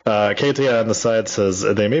 KT on the side says,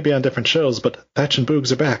 they may be on different shows, but Thatch and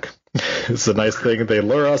Boogs are back. It's a nice thing they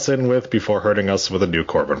lure us in with before hurting us with a new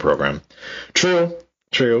Corbin program. True.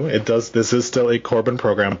 It does. This is still a Corbin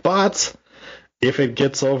program, but if it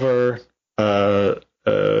gets over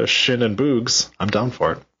Shin and Boogs, I'm down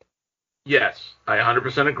for it. Yes, I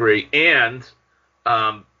 100% agree. And,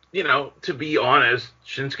 to be honest,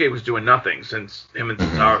 Shinsuke was doing nothing since him and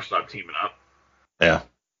Cesaro stopped teaming up. Yeah.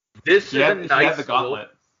 This is a He nice had the gauntlet.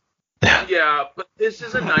 Yeah, but this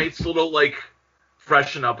is a nice little,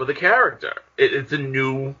 freshen up of the character. It's a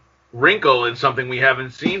new wrinkle and something we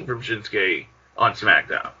haven't seen from Shinsuke on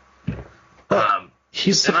SmackDown.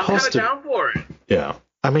 He's and I'm kind supposed of to. down for it. Yeah.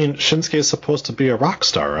 I mean, Shinsuke is supposed to be a rock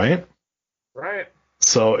star, right? Right.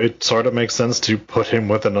 So it sort of makes sense to put him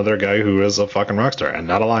with another guy who is a fucking rock star, and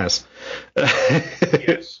not Elias.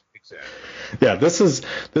 Yes, exactly. Yeah, this is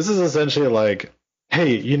essentially like,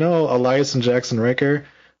 hey, Elias and Jackson Riker?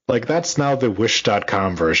 Like, that's now the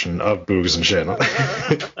Wish.com version of Boogs and Shin.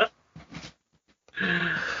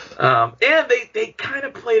 And they kind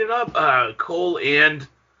of played it up. Cole and,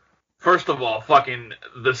 first of all, fucking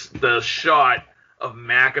the shot of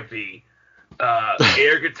McAfee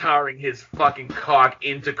air guitaring his fucking cock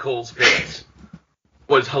into Cole's face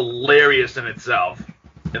was hilarious in itself.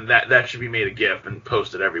 And that should be made a GIF and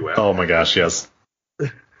posted everywhere. Oh my gosh, yes.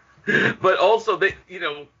 But also,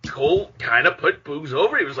 Cole kind of put Boogs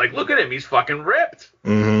over. He was like, look at him, he's fucking ripped.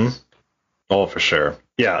 Mm-hmm. Oh, for sure.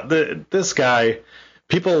 Yeah, this guy,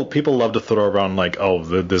 people love to throw around like, oh,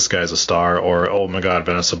 this guy's a star, or oh my god,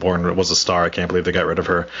 Vanessa Bourne was a star. I can't believe they got rid of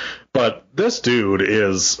her. But this dude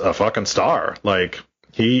is a fucking star. Like,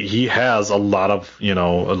 he has a lot of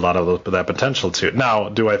that potential to. Now,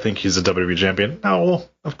 do I think he's a WWE champion? No,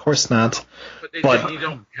 of course not. But you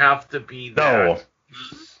don't have to be that.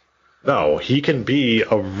 No, he can be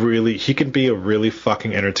a really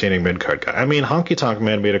fucking entertaining mid-card guy. I mean, Honky Tonk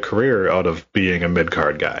Man made a career out of being a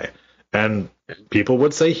mid-card guy. And people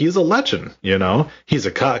would say he's a legend, He's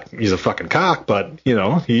a fucking cock, but,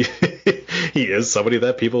 he he is somebody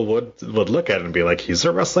that people would look at and be like, he's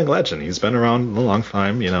a wrestling legend. He's been around a long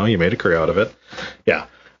time, he made a career out of it. Yeah.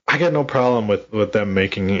 I got no problem with them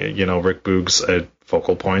making, Rick Boogs a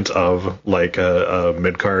focal point of like a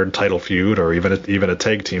mid-card title feud, or even a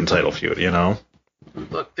tag team title feud,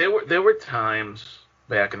 Look, there were times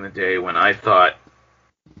back in the day when I thought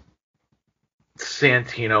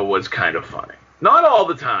Santino was kind of funny. Not all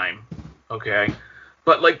the time, okay?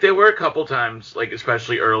 But there were a couple times,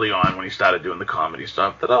 especially early on when he started doing the comedy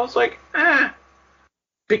stuff, that I was like,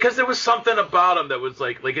 because there was something about him that was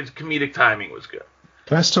like his comedic timing was good.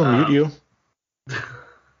 Can I still mute you?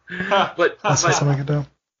 But that's something I can do.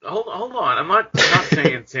 Hold on. I'm not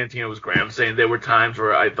saying Santino was great. I'm saying there were times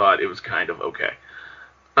where I thought it was kind of okay.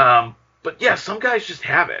 But yeah, some guys just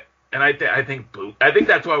have it, and I think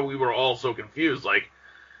that's why we were all so confused.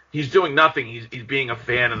 He's doing nothing. He's being a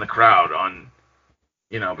fan in the crowd on,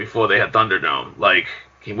 before they had Thunderdome.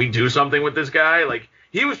 Can we do something with this guy?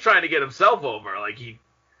 He was trying to get himself over.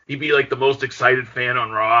 He'd be the most excited fan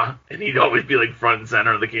on Raw, and he'd always be front and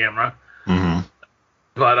center of the camera. Mm-hmm.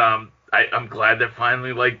 But I'm glad they're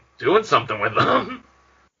finally doing something with him.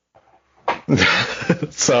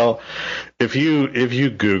 So, if you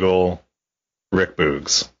Google Rick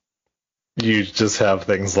Boogs, you just have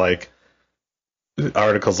things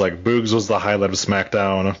articles like Boogs was the highlight of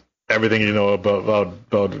SmackDown. Everything you know about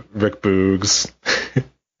Rick Boogs.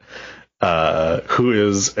 Who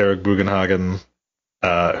is Eric Bugenhagen?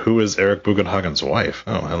 Who is Eric Bugenhagen's wife?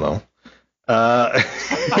 Oh, hello.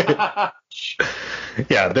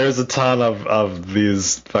 Yeah, there's a ton of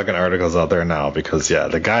these fucking articles out there now because,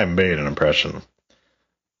 the guy made an impression.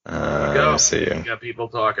 Let me see. You got people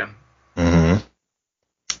talking. Mm-hmm.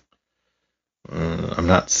 I'm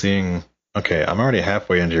not seeing... Okay, I'm already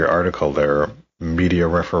halfway into your article there,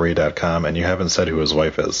 MediaReferee.com, and you haven't said who his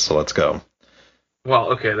wife is, so let's go.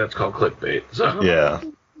 Well, okay, that's called clickbait. So. Yeah.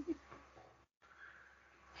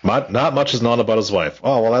 Not much is known about his wife.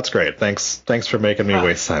 Oh, well, that's great. Thanks for making me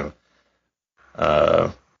waste time.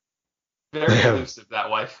 Very elusive, that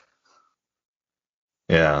wife.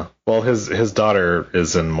 Yeah. Well, his daughter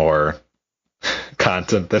is in more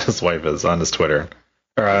content than his wife is on his Twitter.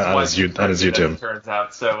 Or on his YouTube. It turns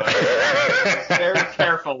out, so very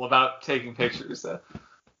careful about taking pictures.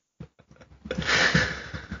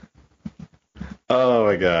 Oh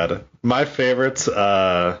my god. My favorite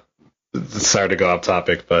sorry to go off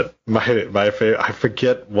topic, but my favorite, I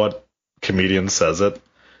forget what comedian says it,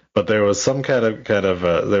 but there was some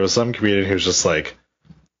there was some comedian who's just like,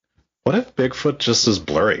 what if Bigfoot just is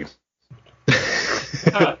blurry?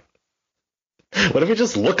 What if he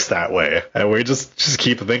just looks that way, and we just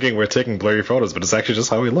keep thinking we're taking blurry photos, but it's actually just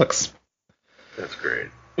how he looks? That's great.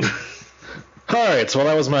 All right, so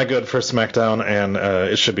that was my good for SmackDown, and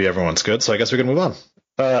it should be everyone's good. So I guess we can move on.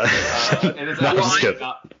 It is I'm just kidding.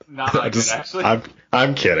 not my good, actually.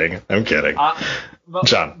 I'm kidding.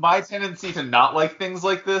 John. My tendency to not like things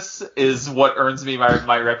like this is what earns me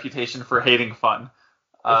my reputation for hating fun.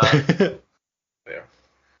 There.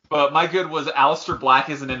 But my good was Aleister Black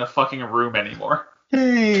isn't in a fucking room anymore.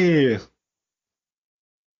 Hey.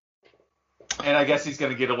 And I guess he's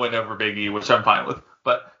going to get a win over Big E, which I'm fine with.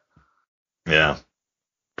 But Yeah.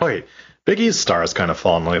 Boy, Big E's star has kind of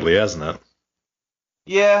fallen lately, hasn't it?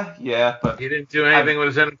 Yeah, but He didn't do anything with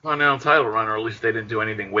his Intercontinental title run, or at least they didn't do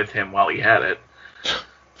anything with him while he had it.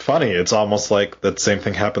 Funny, it's almost like that same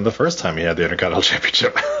thing happened the first time he had the Intercontinental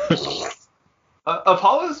Championship.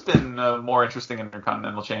 Apollo's been a more interesting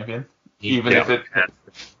Intercontinental Champion, even if it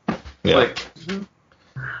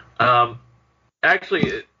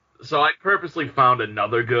Actually, so I purposely found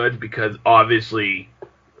another good because obviously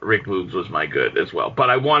Rick Boogs was my good as well. But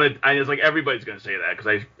I was like, everybody's going to say that because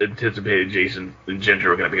I anticipated Jason and Ginger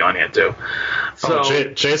were going to be on here too.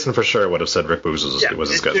 So Jason for sure would have said Rick Boogs was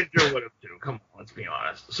his good. Ginger would have too. Come on, let's be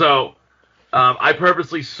honest. So I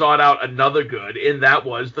purposely sought out another good, and that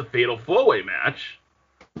was the Fatal 4-Way match,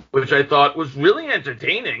 which I thought was really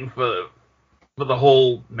entertaining for the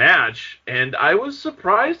whole match, and I was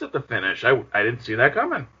surprised at the finish. I didn't see that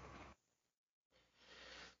coming.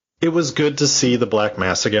 It was good to see the Black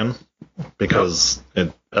Mass again, because,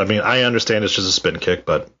 I understand it's just a spin kick,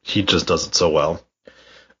 but he just does it so well.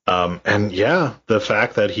 And yeah, the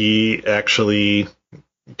fact that he actually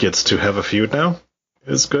gets to have a feud now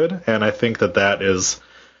is good, and I think that's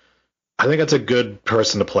a good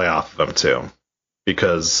person to play off of him too,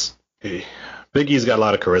 because Big E's got a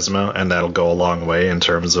lot of charisma, and that'll go a long way in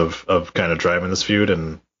terms of kind of driving this feud,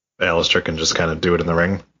 and Aleister can just kind of do it in the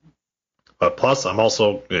ring. But plus, I'm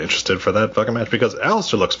also interested for that fucking match because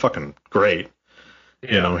Aleister looks fucking great.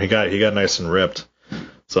 Yeah. He got nice and ripped.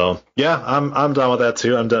 So yeah, I'm down with that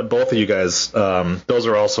too. I'm done. Both of you guys, those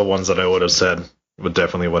are also ones that I would have said would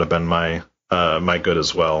have been my good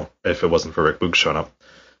as well if it wasn't for Rick Boogs showing up.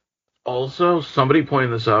 Also, somebody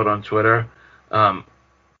pointed this out on Twitter. I'll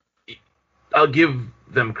give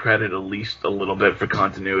them credit at least a little bit for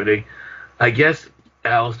continuity. I guess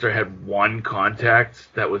Aleister had one contact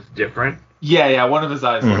that was different. Yeah, one of his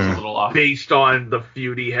eyes looks a little off. Based on the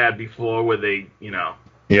feud he had before where they,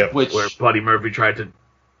 Yep. where Buddy Murphy tried to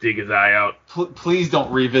dig his eye out. Please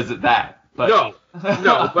don't revisit that. But... No,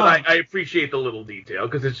 but I appreciate the little detail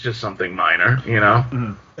because it's just something minor,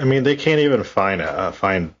 Mm-hmm. I mean, they can't even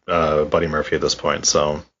find Buddy Murphy at this point,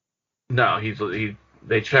 so. No,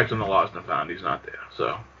 they checked on the lost and found he's not there,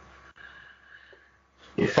 so.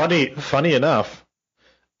 Yeah. Funny enough,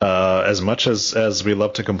 as much as we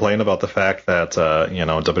love to complain about the fact that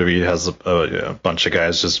WWE has a bunch of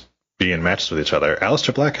guys just be in matches with each other,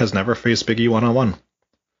 Aleister Black has never faced Big E 1-on-1.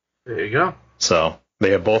 There you go. So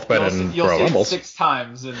they have both been in Royal Rumbles 6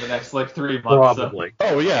 times in the next 3 months. Probably. So.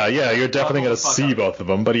 Oh yeah, you're definitely gonna see both of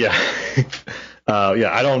them. But yeah,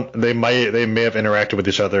 I don't. They may have interacted with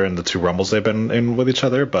each other in the 2 Rumbles they've been in with each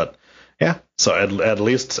other. But yeah, so at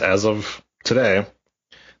least as of today,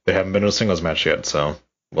 they haven't been in a singles match yet. So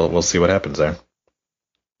we'll see what happens there.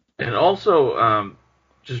 And also,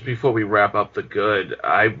 just before we wrap up the good,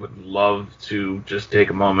 I would love to just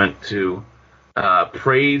take a moment to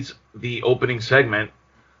praise the opening segment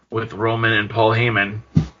with Roman and Paul Heyman,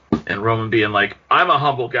 and Roman being like, "I'm a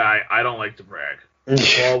humble guy. I don't like to brag.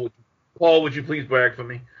 Paul, would you please brag for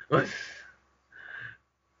me?" And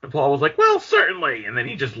Paul was like, "Well, certainly." And then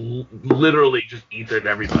he just literally just ethered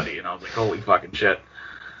everybody, and I was like, "Holy fucking shit!"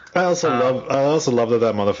 I also love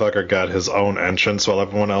that motherfucker got his own entrance while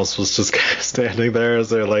everyone else was just kind of standing there as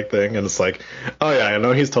their thing, and it's like, oh yeah, I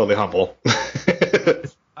know he's totally humble.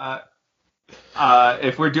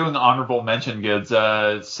 If we're doing honorable mention goods,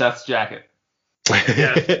 Seth's jacket.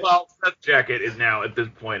 Yeah, well, Seth's jacket is now at this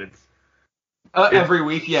point it's every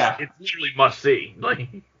week, yeah. It's literally must see. Like,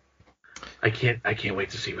 I can't wait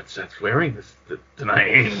to see what Seth's wearing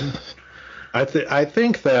tonight. I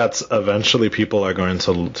think that eventually people are going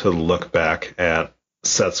to look back at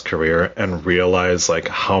Seth's career and realize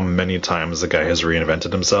how many times the guy has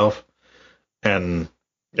reinvented himself, and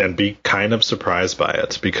be kind of surprised by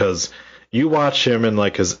it, because you watch him in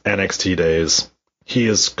his NXT days, he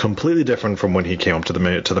is completely different from when he came up to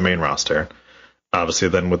the main roster. Obviously,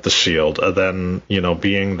 then with the Shield, then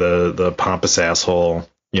being the pompous asshole,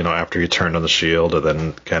 after he turned on the Shield, and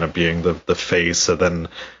then kind of being the face, and then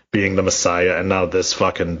being the Messiah, and now this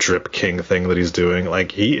fucking drip king thing that he's doing.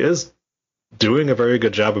 Like, he is doing a very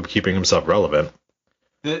good job of keeping himself relevant.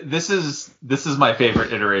 This is my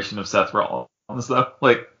favorite iteration of Seth Rollins, though.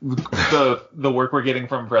 Like, the work we're getting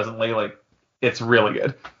from him presently, like, it's really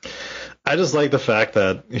good. I just like the fact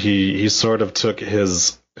that he sort of took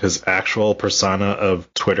his actual persona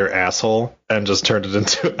of Twitter asshole and just turned it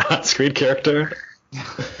into an on-screen character.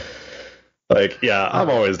 Like, yeah, I'm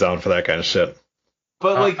always down for that kind of shit.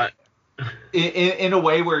 But like, in a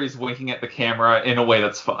way where he's winking at the camera in a way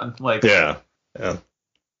that's fun. Like, yeah.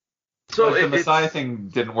 So the Messiah thing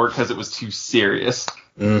didn't work because it was too serious.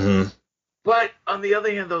 Mm-hmm. But on the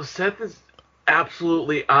other hand, though, Seth is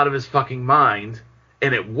absolutely out of his fucking mind,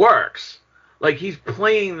 and it works. Like, he's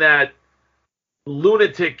playing that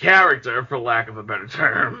lunatic character, for lack of a better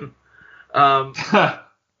term,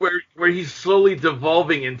 where he's slowly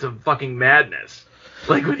devolving into fucking madness.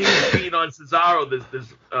 Like, when he was beating on Cesaro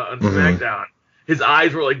on SmackDown, his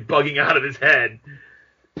eyes were like bugging out of his head,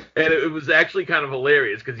 and it was actually kind of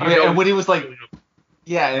hilarious because and when he was like,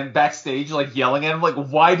 and backstage like yelling at him, like,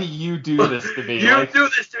 why do you do this to me? You do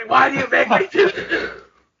this to me. Why do you make me do this?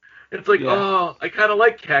 It's like, oh, I kind of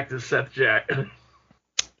like Cactus Seth Jack.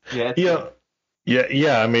 Yeah.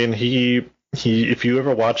 I mean, he if you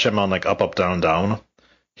ever watch him on like Up Up Down Down,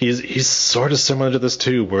 he's sort of similar to this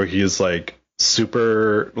too, where he's like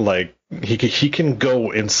super, like, he can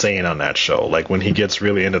go insane on that show. Like, when he gets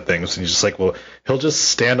really into things, and he's just like, well, he'll just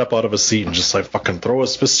stand up out of a seat and just like fucking throw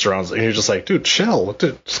his fists around, and you're just like, dude, chill,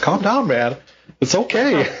 dude, just calm down, man, it's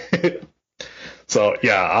okay. So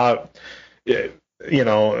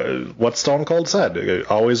what Stone Cold said,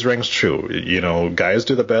 it always rings true. Guys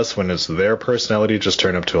do the best when it's their personality just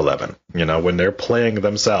turn up to 11. When they're playing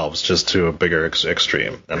themselves just to a bigger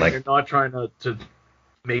extreme. And like, you're not trying to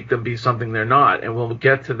make them be something they're not. And we'll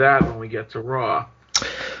get to that when we get to Raw.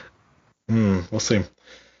 We'll see.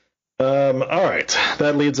 All right.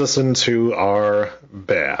 That leads us into our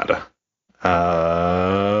bad.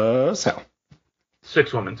 Sal.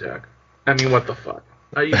 6-woman tag. I mean, what the fuck?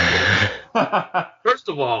 Are you kidding? First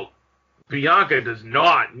of all, Bianca does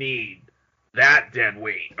not need that dead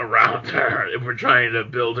weight around her if we're trying to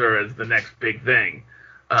build her as the next big thing.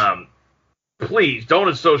 Please don't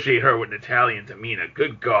associate her with Natalya and Tamina.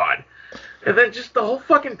 Good God. And then just the whole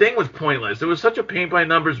fucking thing was pointless. It was such a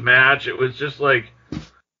paint-by-numbers match. It was just like,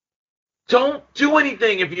 don't do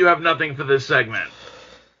anything if you have nothing for this segment.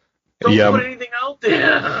 Don't put anything out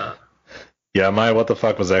there. Yeah, my what the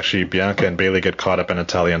fuck was actually Bianca and Bayley get caught up in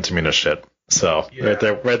Natalya and Tamina shit. So, right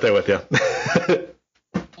there with you.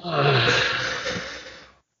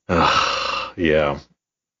 Yeah.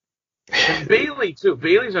 And Bayley, too.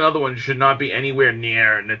 Bayley's another one who should not be anywhere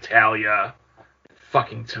near Natalya,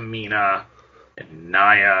 fucking Tamina, and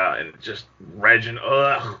Nia, and just Regan.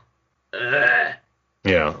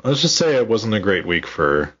 Yeah, let's just say it wasn't a great week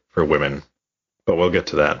for women, but we'll get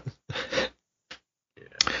to that.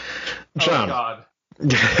 John. Oh, God.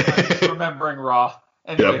 I'm remembering Raw.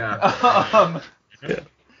 Anyway,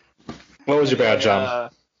 What was your bad, John?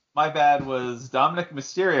 My bad was Dominic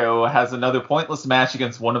Mysterio has another pointless match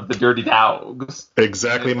against one of the Dirty Dogs.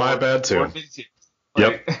 Exactly my bad, too.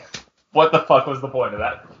 Like, what the fuck was the point of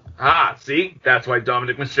that? See? That's why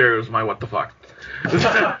Dominic Mysterio is my what the fuck.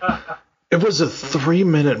 It was a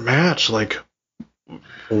 3-minute match. Like,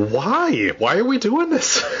 why? Why are we doing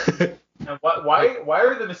this? And why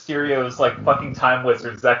are the Mysterios like fucking time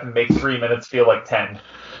wizards that can make 3 minutes feel like 10?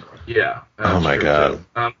 Yeah. Oh my God.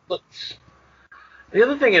 Look, the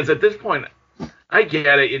other thing is, at this point, I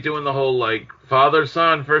get it. You're doing the whole like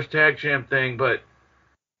father-son first tag champ thing, but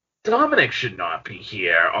Dominic should not be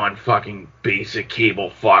here on fucking basic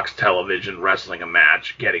cable Fox television wrestling a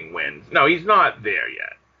match, getting wins. No, he's not there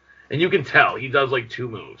yet. And you can tell he does like 2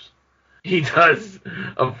 moves. He does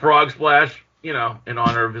a frog splash, in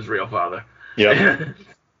honor of his real father. Yep.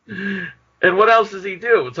 And what else does he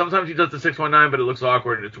do? Sometimes he does the 619, but it looks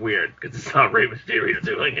awkward and it's weird because it's not Rey Mysterio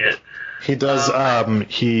doing it. He does.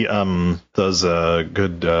 He does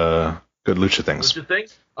good lucha things. Lucha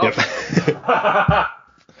things? Oh. Yep.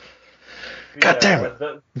 God damn it!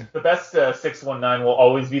 The best 619 will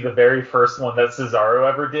always be the very first one that Cesaro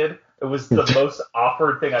ever did. It was the most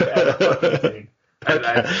awkward thing I've ever seen.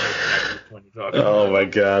 Oh my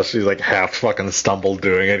gosh, he's like half fucking stumbled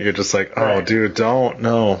doing it. You're just like, oh dude, don't,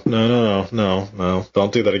 no,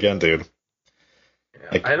 don't do that again, dude. Yeah,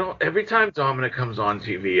 like, I don't. Every time Dominic comes on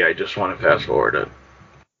TV, I just want to fast forward it.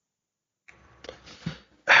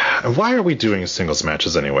 why are we doing singles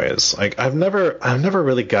matches anyways? Like I've never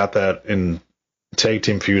really got that in tag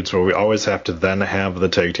team feuds where we always have to then have the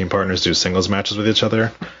tag team partners do singles matches with each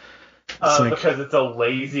other. Because it's a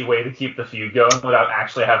lazy way to keep the feud going without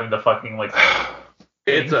actually having to fucking like.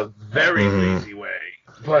 It's a very lazy way,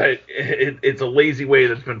 but it's a lazy way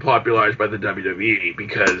that's been popularized by the WWE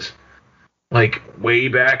because, like, way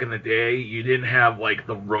back in the day, you didn't have like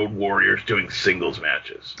the Road Warriors doing singles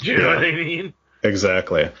matches. Do you know what I mean?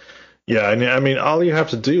 Exactly. Yeah, I mean, all you have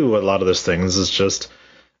to do with a lot of these things is just,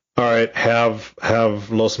 all right, have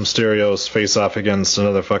Los Mysterios face off against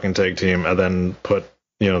another fucking tag team, and then put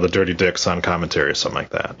the Dirty Dicks on commentary or something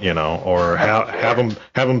like that, or have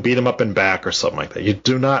them beat them up and back or something like that. You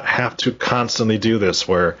do not have to constantly do this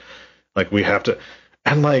where, like, we have to,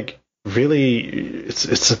 and like really, it's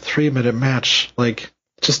a 3-minute match. Like,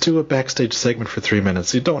 just do a backstage segment for 3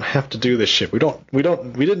 minutes. You don't have to do this shit. We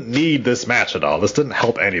didn't need this match at all. This didn't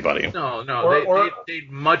help anybody. No,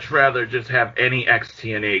 they'd much rather just have any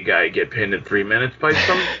ex-TNA guy get pinned in 3 minutes by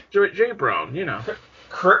some Jay Braun,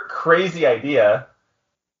 Crazy idea.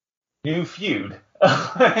 New feud.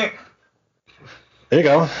 There you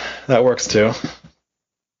go. That works too.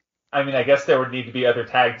 I mean, I guess there would need to be other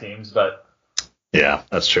tag teams, but yeah,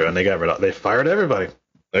 that's true. And they fired everybody.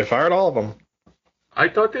 They fired all of them. I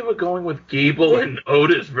thought they were going with Gable and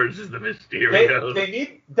Otis versus the Mysterios. They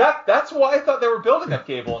need that. That's why I thought they were building up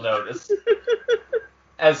Gable and Otis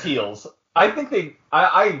as heels. I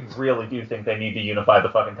really do think they need to unify the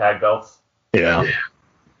fucking tag belts. Yeah.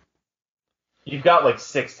 You've got like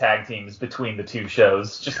 6 tag teams between the two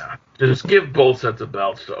shows. Just give both sets of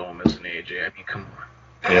belts to Omos and AJ. I mean, come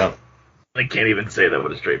on. Yeah. I can't even say that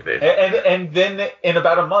with a straight face. And then in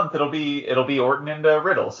about a month it'll be Orton and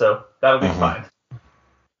Riddle, so that'll be fine.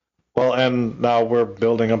 Well, and now we're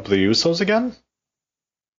building up the Usos again?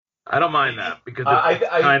 I don't mind that because it's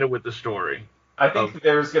kind of with the story. I think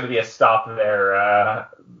there's going to be a stop there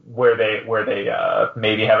where they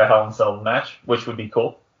maybe have a Hell in a Cell match, which would be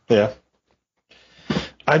cool. Yeah.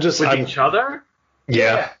 With each other?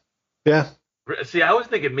 Yeah. See, I was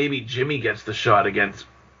thinking maybe Jimmy gets the shot against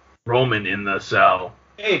Roman in the cell.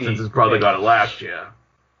 Maybe. Since his brother got it last year.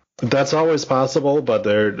 That's always possible, but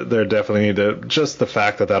they're definitely just the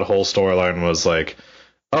fact that whole storyline was like,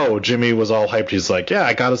 oh, Jimmy was all hyped. He's like, yeah,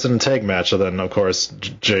 I got us in a tag match. And then, of course,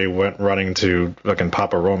 Jay went running to fucking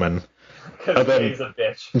Papa Roman. Because Jay's a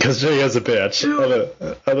bitch. Because Jay is a bitch.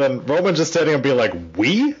 And then Roman just standing and being like,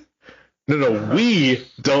 we? No, we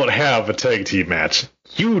don't have a tag team match.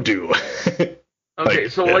 You do. Okay,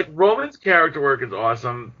 Roman's character work is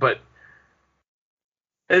awesome, but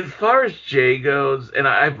as far as Jay goes, and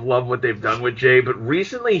I love what they've done with Jay, but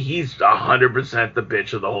recently he's 100% the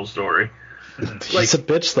bitch of the whole story. He's a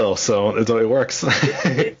bitch, though, so it works.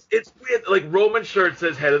 It's weird. Like, Roman's shirt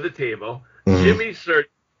says head of the table. Mm-hmm.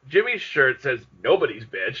 Jimmy's shirt says nobody's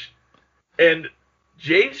bitch. And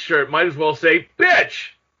Jay's shirt might as well say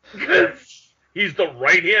bitch. Because he's the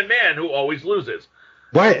right-hand man who always loses.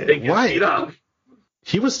 Why?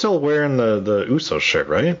 He was still wearing the Usos shirt,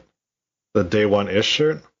 right? The Day One-ish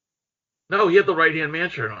shirt? No, he had the right-hand man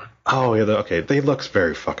shirt on. Oh, yeah. Okay. They look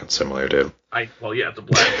very fucking similar, dude. It's a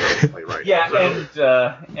black shirt. Right. Yeah,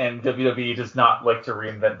 so. And WWE does not like to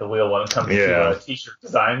reinvent the wheel when it comes to t-shirt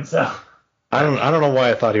design, so. I don't know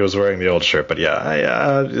why I thought he was wearing the old shirt, but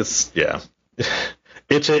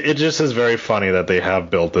It just is very funny that they have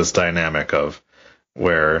built this dynamic of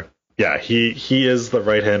where, he is the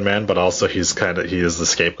right-hand man, but also he is the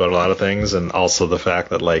scapegoat of a lot of things, and also the fact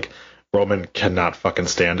that, like, Roman cannot fucking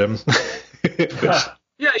stand him.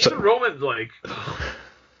 Even Roman's like...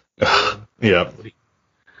 yeah.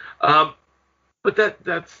 But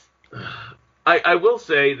that's... I will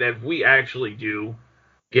say that if we actually do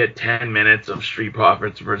get 10 minutes of Street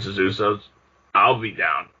Profits versus Usos, I'll be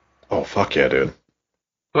down. Oh, fuck yeah, dude.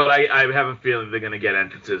 But I have a feeling they're going to get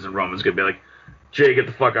entrances, and Roman's going to be like, Jay, get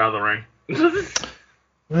the fuck out of the ring.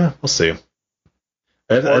 Yeah, we'll see.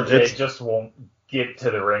 Or Jay just won't get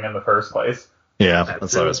to the ring in the first place. Yeah,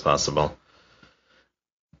 that's always possible.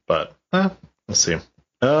 But, we'll see.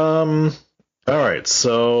 Alright,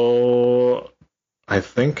 so I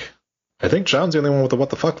think John's the only one with the what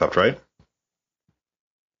the fuck left, right?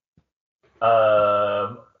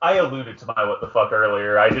 I alluded to my what the fuck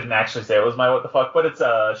earlier. I didn't actually say it was my what the fuck, but it's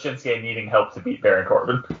Shinsuke needing help to beat Baron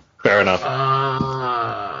Corbin. Fair enough.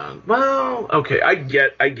 Well, okay, I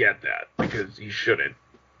get that because he shouldn't.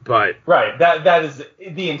 But right, that is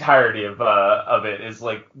the entirety of it. Is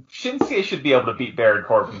like Shinsuke should be able to beat Baron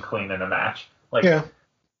Corbin clean in a match. Like, yeah,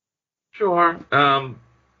 sure.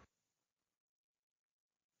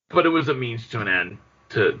 But it was a means to an end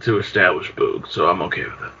to establish Boog, so I'm okay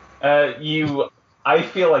with it. I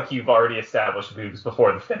feel like you've already established Boogs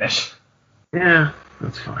before the finish. Yeah,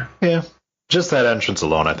 that's fine. Yeah. Just that entrance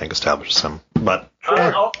alone, I think, establishes him. But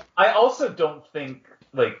I also don't think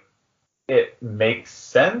like it makes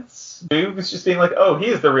sense. Boogs just being like, oh, he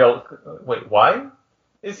is the real. Wait, why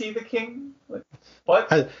is he the king? Like,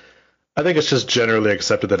 what? I think it's just generally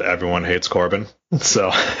accepted that everyone hates Corbin. So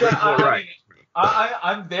Right.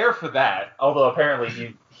 I'm there for that. Although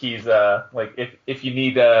apparently he's like if you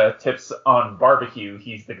need tips on barbecue,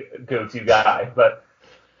 he's the go-to guy. But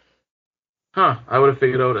I would have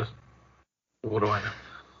figured Otis. What do I know?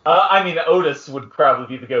 I mean, Otis would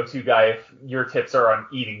probably be the go-to guy if your tips are on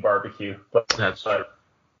eating barbecue. That's true.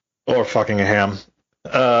 or fucking a ham.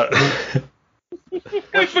 I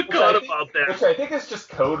forgot about that. Which I think is just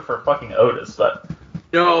code for fucking Otis, but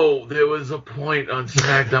No, there was a point on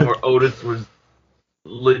SmackDown where Otis was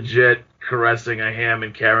legit caressing a ham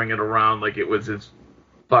and carrying it around like it was his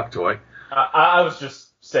fuck toy. I was just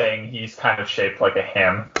saying he's kind of shaped like a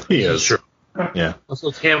ham. He is. Sure. Yeah. So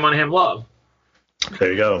it's ham on ham love.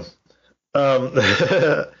 There you go.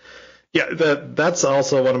 Yeah, that's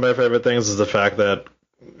also one of my favorite things is the fact that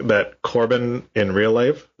Corbin in real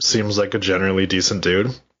life seems like a generally decent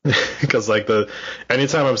dude. Because like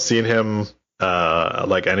anytime I've seen him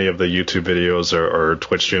like any of the YouTube videos or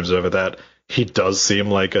Twitch streams over that, he does seem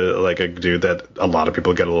like a dude that a lot of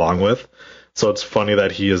people get along with. So it's funny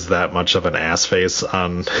that he is that much of an ass face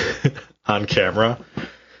on on camera.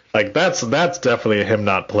 Like that's definitely him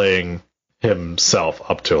not playing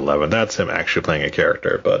himself up to 11. That's him actually playing a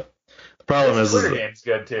character. But the problem is Twitter game's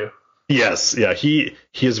good too. Yes, yeah, he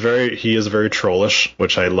is very trollish,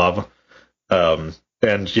 which I love.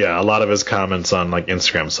 And yeah, a lot of his comments on like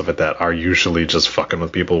Instagram and stuff like that are usually just fucking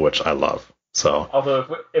with people, which I love. So,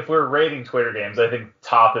 although if we're rating Twitter games, I think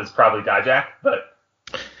top is probably Dijak, but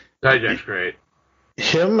Dijak's great.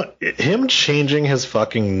 Him changing his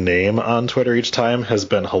fucking name on Twitter each time has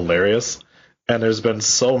been hilarious, and there's been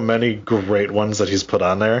so many great ones that he's put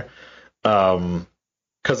on there.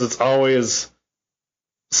 Because it's always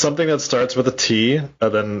something that starts with a T, and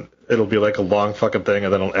then it'll be like a long fucking thing,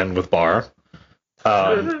 and then it'll end with bar.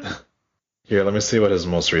 Here, let me see what his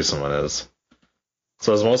most recent one is.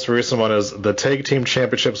 So his most recent one is the tag team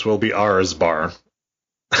championships will be ours, bar.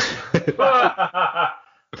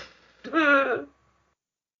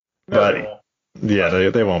 But yeah,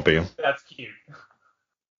 they won't be. That's cute.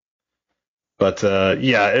 But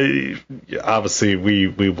yeah, obviously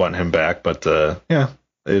we want him back. But yeah,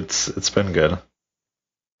 it's been good.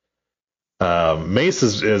 Mace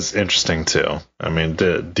is interesting too. I mean,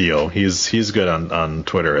 Dio, he's good on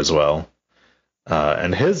Twitter as well.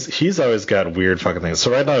 And he's always got weird fucking things.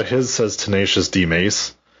 So right now his says Tenacious D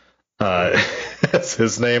Mace. That's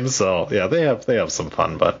his name. So yeah, they have some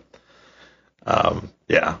fun. But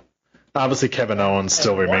yeah, obviously Kevin Owens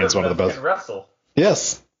still remains one of the best. Can wrestle.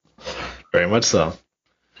 Yes, very much so.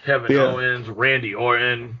 Kevin Owens, Randy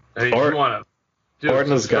Orton. I mean, you want to.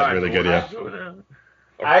 Orton has got really good, yeah.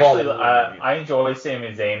 Actually, I enjoy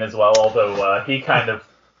Sami Zayn as well, although he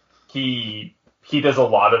does a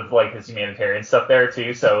lot of like his humanitarian stuff there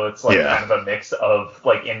too, so it's like kind of a mix of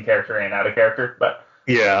like in character and out of character. But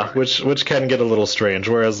yeah, which can get a little strange.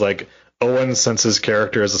 Whereas like Owen, since his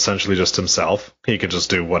character is essentially just himself, he can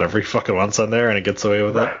just do whatever he fucking wants on there, and he gets away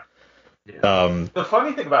with it. Yeah. The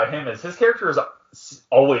funny thing about him is his character has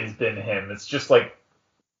always been him. It's just like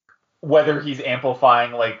whether he's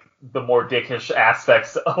amplifying like the more dickish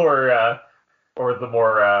aspects or the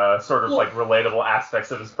more sort of like relatable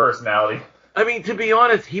aspects of his personality. I mean, to be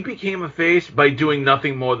honest, he became a face by doing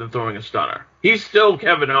nothing more than throwing a stunner. He's still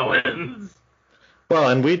Kevin Owens. Well,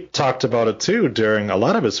 and we talked about it too during a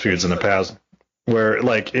lot of his feuds in the past, where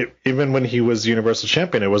like even when he was Universal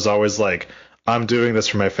Champion, it was always like, I'm doing this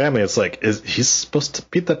for my family. It's like, is he supposed to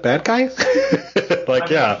beat that bad guy?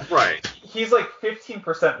 Right. He's like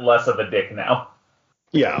 15% less of a dick now.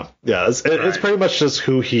 Yeah. It's pretty much just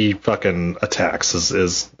who he fucking attacks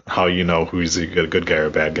is how you know who's a good guy or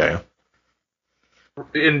a bad guy.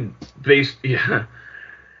 He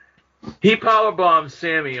powerbombed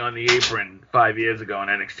Sammy on the apron 5 years ago in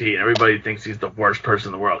NXT, and everybody thinks he's the worst person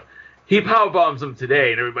in the world. He powerbombs him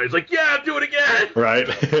today, and everybody's like, "Yeah, do it again!" Right?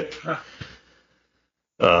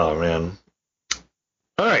 Oh man.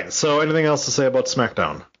 All right. So, anything else to say about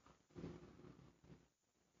SmackDown?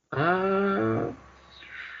 I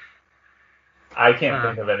can't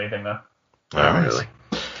think of anything though. All right. Really.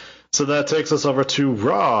 So that takes us over to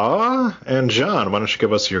Raw. And John, why don't you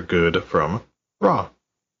give us your good from Raw?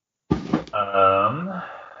 I'm trying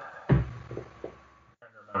to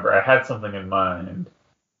remember. I had something in mind.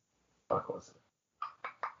 Fuck was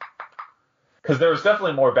it? Because there was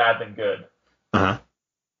definitely more bad than good. Uh-huh.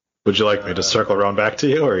 Would you like me to circle around back to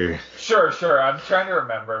you, or? Sure. I'm trying to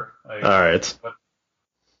remember. All right.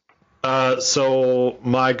 So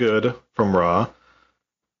my good from Raw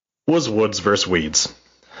was Woods versus Weeds.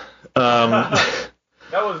 That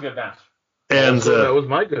was a good match. And that was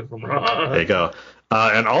my good from Raw. There you go.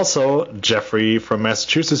 And also, Jeffrey from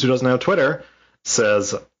Massachusetts, who doesn't have Twitter,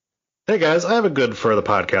 says, "Hey guys, I have a good for the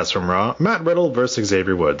podcast from Raw. Matt Riddle versus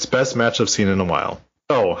Xavier Woods. Best match I've seen in a while.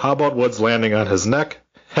 Oh, how about Woods landing on his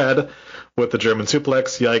head with the German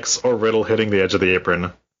suplex, yikes, or Riddle hitting the edge of the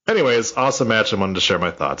apron. Anyways, awesome match. I wanted to share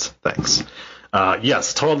my thoughts. Thanks."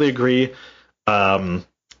 Yes, totally agree.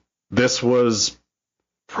 This was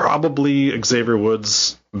probably Xavier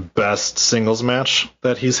Woods' best singles match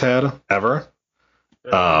that he's had ever.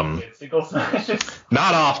 Singles matches.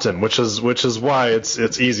 Not often, which is why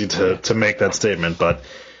it's easy to make that statement. But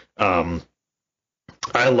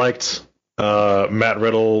I liked Matt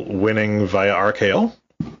Riddle winning via RKO,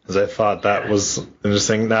 because I thought that was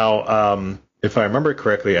interesting. Now, if I remember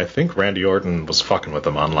correctly, I think Randy Orton was fucking with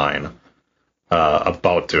him online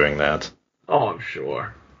about doing that. Oh, I'm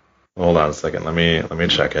sure. Hold on a second. Let me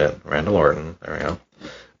check it. Randall Orton. There we go.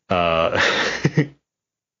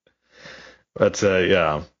 But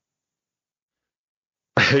yeah.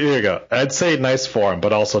 Here you go. I'd say nice form,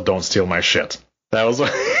 but also don't steal my shit. That was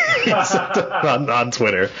what he said on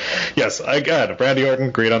Twitter. Yes, I got it. Randy Orton,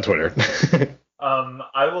 agreed on Twitter.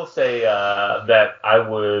 I will say that I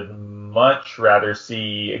would much rather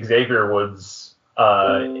see Xavier Woods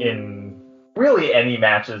in really any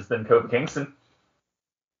matches than Kofi Kingston.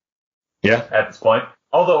 Yeah. At this point.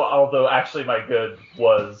 Although actually my good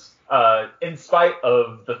was, in spite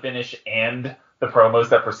of the finish and the promos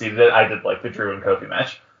that preceded it, I did like the Drew and Kofi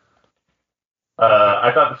match.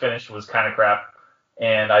 I thought the finish was kind of crap,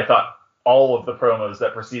 and I thought all of the promos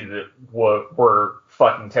that preceded it were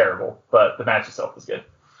fucking terrible, but the match itself was good.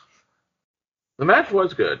 The match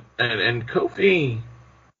was good, and Kofi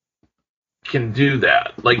can do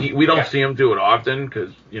that. Like, we don't see him do it often,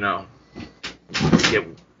 because, get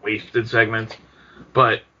wasted segments.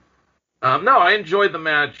 But, no, I enjoyed the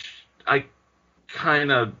match. I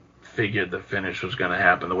kind of figured the finish was going to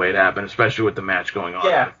happen the way it happened, especially with the match going on.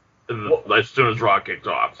 Yeah. As soon as Raw kicked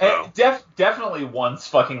off. So. Definitely once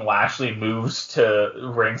fucking Lashley moves to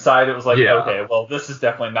ringside, it was like, okay, well, this is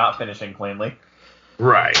definitely not finishing cleanly.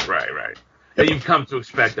 Right. And you've come to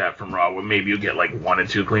expect that from Raw, where maybe you get like 1 or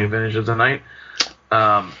 2 clean finishes a night.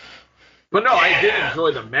 But no, I did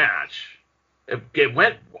enjoy the match. It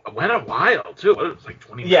went a while, too. It was like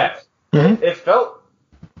 20 minutes. Yeah. Mm-hmm. It felt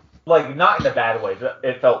like, not in a bad way, but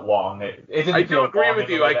it felt long. It didn't I feel do agree long with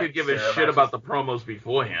in you. the way I that could give a Sarah shit matches. about the promos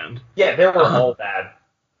beforehand. Yeah, they were all bad.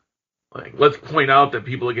 Like, let's point out that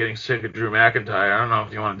people are getting sick of Drew McIntyre. I don't know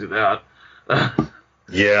if you want to do that.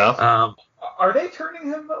 Yeah. Are they turning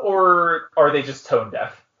him, or are they just tone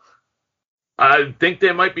deaf? I think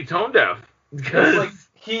they might be tone deaf. Because like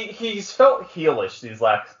he's felt heelish these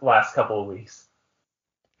last couple of weeks.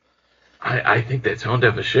 I think they're tone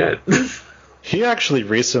deaf as shit. He actually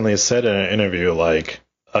recently said in an interview, like,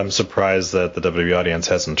 I'm surprised that the WWE audience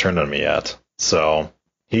hasn't turned on me yet. So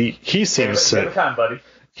he seems Give it time, buddy.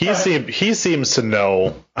 he seems to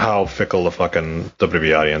know how fickle the fucking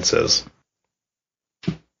WWE audience is.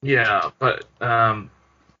 Yeah, but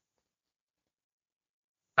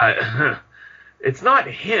it's not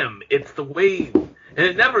him. It's the way, and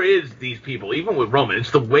it never is these people. Even with Roman,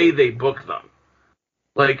 it's the way they book them.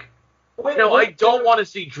 Like, I don't want to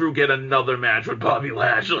see Drew get another match with Bobby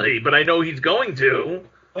Lashley, but I know he's going to.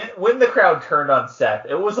 When the crowd turned on Seth,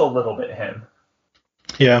 it was a little bit him.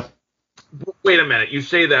 Yeah. Wait a minute, you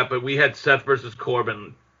say that, but we had Seth versus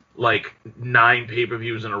Corbin like 9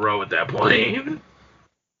 pay-per-views in a row at that point.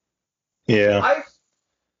 Yeah.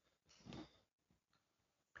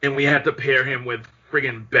 And we had to pair him with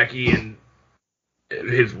friggin' Becky and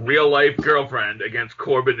his real-life girlfriend against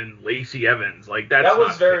Corbin and Lacey Evans. Like, that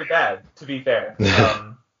was very bad, to be fair.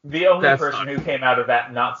 The only person who came out of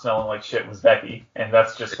that not smelling like shit was Becky, and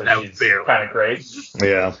that's just because she's kind of great.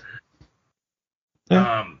 Yeah.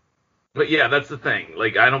 But yeah, that's the thing.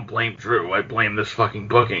 Like, I don't blame Drew. I blame this fucking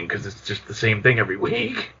booking, because it's just the same thing every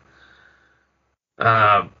week.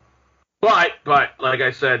 But like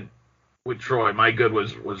I said with Troy, my good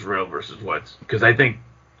was Riddle versus Woods, because I think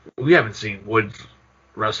we haven't seen Woods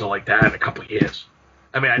wrestle like that in a couple of years.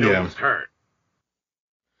 I mean, I know he was hurt.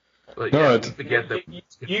 But forget that.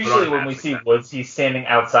 Usually when we see Woods, he's standing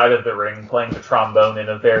outside of the ring playing the trombone in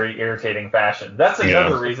a very irritating fashion. That's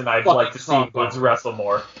another reason I'd like to see Woods wrestle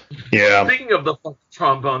more. Yeah. Speaking of the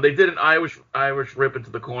trombone, they did an Irish rip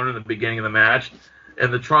into the corner in the beginning of the match,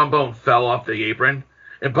 and the trombone fell off the apron,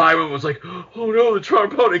 and Byron was like, "Oh no, the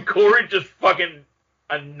trombone!" and Corey just fucking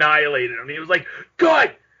annihilated him. He was like,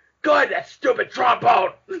 "Good, that stupid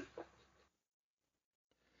trombone."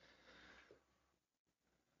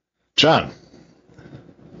 John,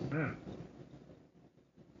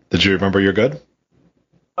 did you remember you're good?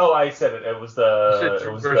 Oh, I said it. It was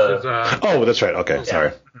the. Oh, that's right. Okay,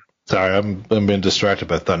 Yeah. Sorry, I'm being distracted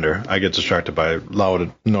by thunder. I get distracted by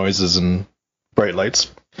loud noises and bright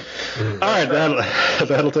lights. All right,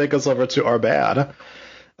 that'll take us over to our bad.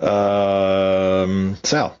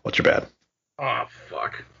 Sal, what's your bad? Oh,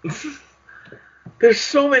 fuck. There's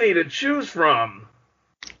so many to choose from.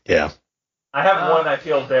 Yeah. I have one I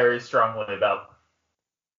feel very strongly about.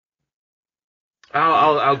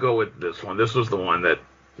 I'll go with this one. This was the one that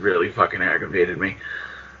really fucking aggravated me.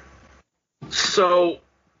 So,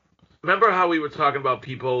 remember how we were talking about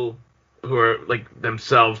people who are, like,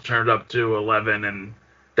 themselves turned up to 11 and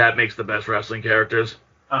that makes the best wrestling characters?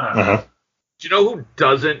 Uh-huh. Do you know who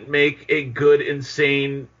doesn't make a good,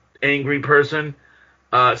 insane, angry person?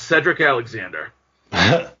 Cedric Alexander.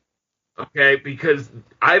 Okay, because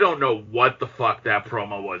I don't know what the fuck that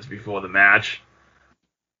promo was before the match,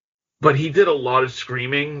 but he did a lot of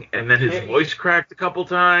screaming, and then his voice cracked a couple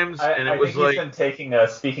times, and it was like... he's been taking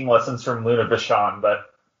speaking lessons from Luna Vachon,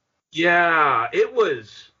 but... Yeah, it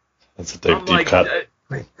was... That's a deep cut.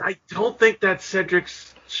 I don't think that's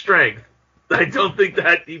Cedric's strength. I don't think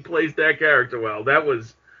that he plays that character well. That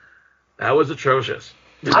was atrocious.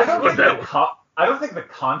 I don't think the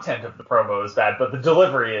content of the promo is bad, but the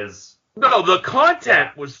delivery is... No, the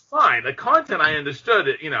content was fine. The content, I understood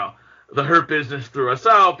it, the Hurt Business threw us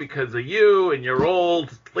out because of you and you're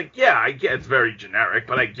old. Like, yeah, I get it's very generic,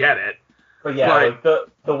 but I get it. But yeah, like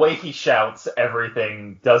the way he shouts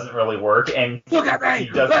everything doesn't really work, and look at me!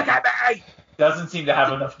 Look at me! Doesn't seem to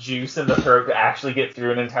have enough juice in the throat to actually get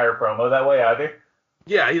through an entire promo that way either.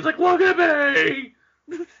 Yeah, he's like, look at me!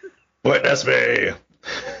 Witness me!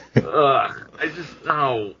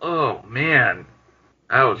 Oh man.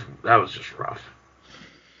 That was just rough.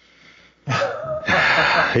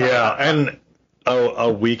 Yeah, and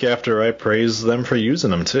a week after I praised them for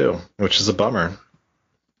using him too, which is a bummer.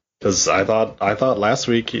 Because I thought last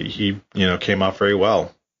week he came off very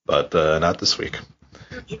well, but not this week.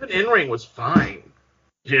 Even in-ring was fine.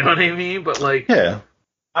 You know what I mean? But like, yeah.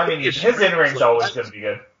 I mean, his in-ring's always going to be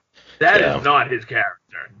good. That is not his character.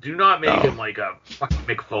 Do not make him like a fucking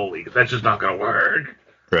Mick Foley, because that's just not going to work.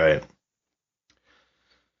 Right.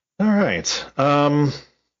 All right.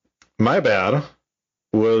 My bad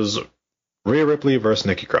was Rhea Ripley versus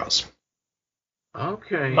Nikki Cross.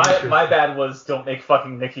 Okay. My bad was don't make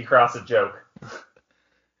fucking Nikki Cross a joke.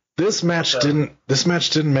 This match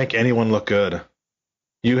didn't make anyone look good.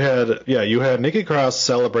 You had Nikki Cross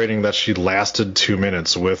celebrating that she lasted 2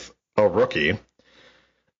 minutes with a rookie,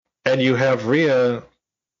 and you have Rhea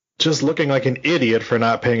just looking like an idiot for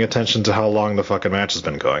not paying attention to how long the fucking match has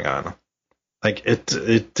been going on. Like, it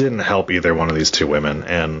didn't help either one of these two women,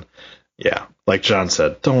 and yeah, like John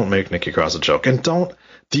said, don't make Nikki Cross a joke, and don't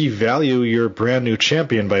devalue your brand new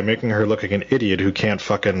champion by making her look like an idiot who can't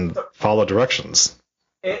fucking follow directions.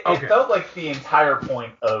 It felt like the entire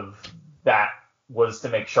point of that was to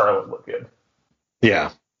make Charlotte look good.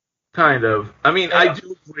 Yeah. Kind of. I mean, I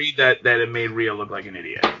do agree that it made Rhea look like an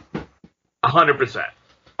idiot. 100%.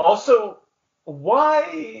 Also,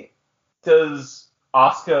 why does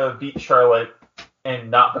Asuka beat Charlotte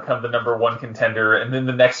and not become the number one contender, and then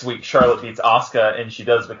the next week Charlotte beats Asuka and she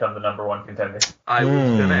does become the number one contender? I was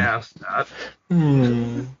going to ask that.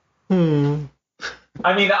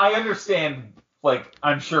 I mean, I understand, like,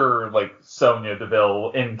 I'm sure, like, Sonya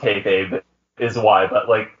Deville in kayfabe is why, but,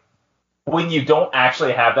 like, when you don't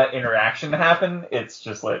actually have that interaction happen, it's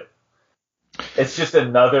just, like, it's just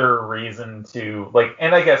another reason to, like,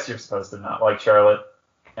 and I guess you're supposed to not like Charlotte,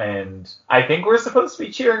 and I think we're supposed to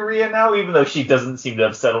be cheering Rhea now, even though she doesn't seem to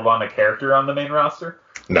have settled on a character on the main roster.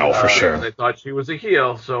 No, for sure. I thought she was a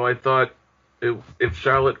heel, so I thought if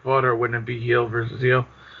Charlotte fought her, wouldn't it be heel versus heel?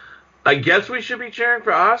 I guess we should be cheering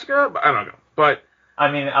for Asuka, but I don't know. But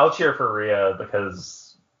I mean, I'll cheer for Rhea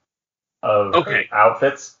because of her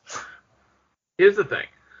outfits. Here's the thing.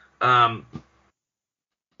 I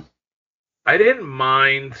didn't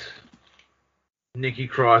mind Nikki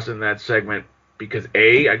Cross in that segment because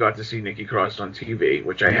A, I got to see Nikki Cross on TV,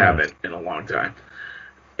 which I haven't in a long time.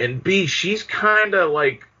 And B, she's kind of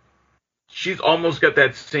like, she's almost got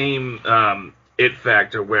that same it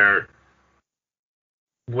factor where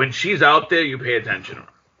when she's out there, you pay attention to her.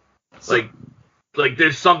 Like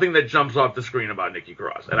there's something that jumps off the screen about Nikki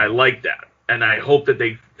Cross, and I like that. And I hope that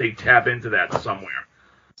they tap into that somewhere.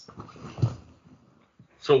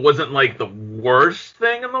 So it wasn't like the worst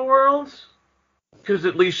thing in the world. Because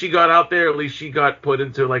at least she got out there. At least she got put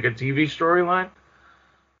into like a TV storyline.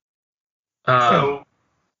 So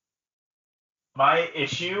my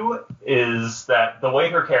issue is that the way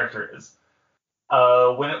her character is,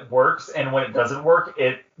 when it works and when it doesn't work,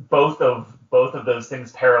 both of those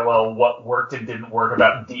things parallel what worked and didn't work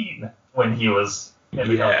about Dean when he was in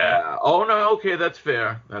the company. Oh no. Okay, that's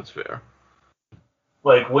fair. That's fair.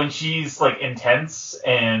 Like when she's like intense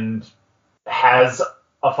and has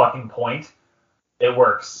a fucking point, it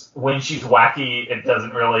works. When she's wacky, it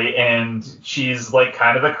doesn't really, and she's like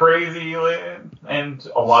kind of a crazy, and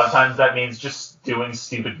a lot of times that means just doing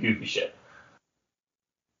stupid, goofy shit.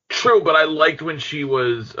 True, but I liked when she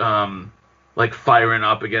was like firing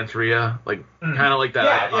up against Rhea, like kind of like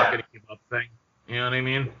that. I'm not gonna give up thing. You know what I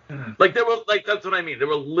mean? Mm-hmm. Like there were like that's what I mean. There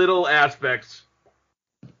were little aspects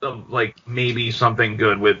of like maybe something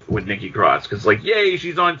good with Nikki Cross, because like yay,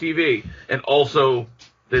 she's on TV, and also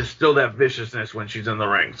there's still that viciousness when she's in the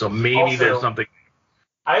ring. So maybe Also, there's something.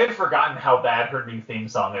 I had forgotten how bad her new theme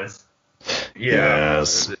song is.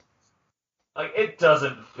 Yes. Like it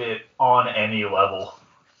doesn't fit on any level.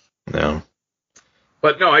 No.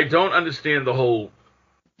 But no, I don't understand the whole.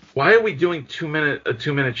 Why are we doing a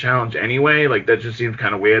 2 minute challenge anyway? Like that just seems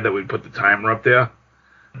kind of weird that we put the timer up there.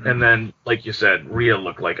 Mm-hmm. And then, like you said, Rhea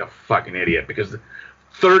looked like a fucking idiot because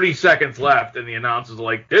 30 seconds left, and the announcers are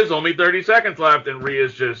like, "There's only 30 seconds left," and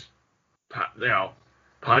Rhea's just,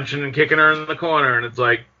 punching and kicking her in the corner, and it's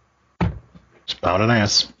like, it's about an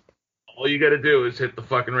ass. All you got to do is hit the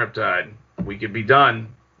fucking riptide. We could be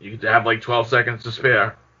done. You could have like 12 seconds to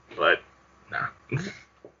spare, but nah.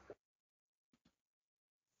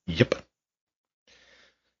 Yep.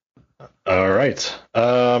 All right.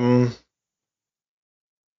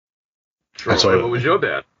 Troy, what was your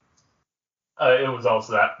bad? It was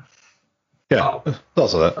also that. Yeah, oh.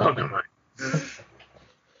 Also that. Oh, never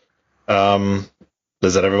mind.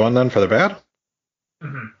 Is that everyone then for the bad?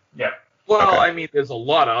 Mm-hmm. Yeah. Well, Okay. I mean, there's a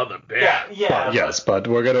lot of other bad. Yeah. Well, yes, but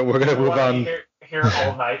we're gonna move on. Here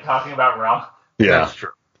all night talking about Raw. Yeah. That's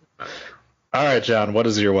true. All right, John. What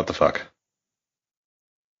is your what the fuck?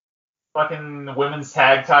 Fucking women's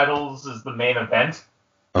tag titles is the main event.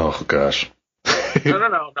 Oh gosh.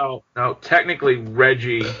 No. Technically,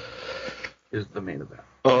 Reggie is the main event.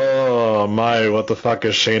 Oh my! What the fuck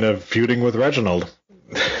is Shayna feuding with Reginald?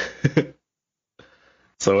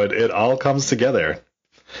 So it all comes together.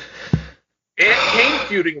 And Kane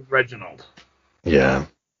feuding with Reginald. Yeah.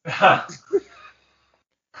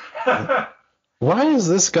 Why is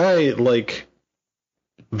this guy like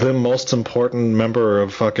the most important member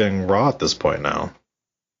of fucking Raw at this point now?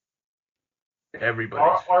 Everybody.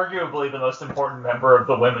 Arguably the most important member of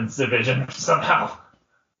the women's division somehow.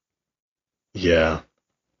 Yeah.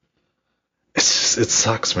 It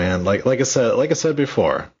sucks, man. Like I said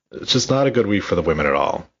before, it's just not a good week for the women at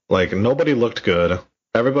all. Like nobody looked good.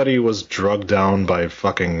 Everybody was drugged down by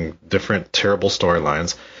fucking different terrible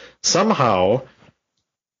storylines. Somehow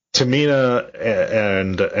Tamina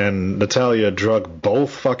and Natalya drug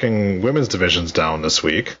both fucking women's divisions down this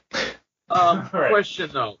week. Right. Question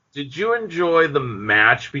though, did you enjoy the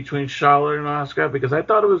match between Charlotte and Asuka? Because I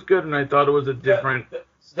thought it was good, and I thought it was a different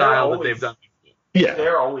style that they've done. Yeah,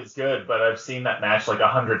 they're always good, but I've seen that match like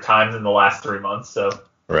 100 times in the last 3 months. So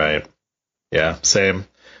right, yeah, same.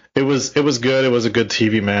 It was good. It was a good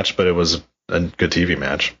TV match, but it was a good TV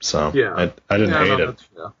match. So yeah, I didn't hate it. That's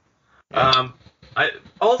fair. Yeah.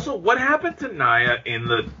 Also, what happened to Nia in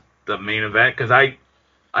the main event? Because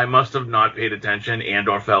I must have not paid attention and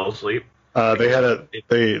or fell asleep. They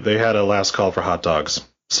had a last call for hot dogs.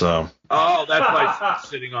 So. Oh, that's why she's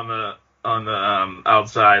sitting on the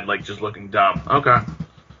outside, like just looking dumb. Okay,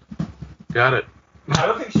 got it. I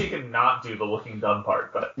don't think she can not do the looking dumb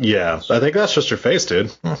part, but yeah, I think that's just her face,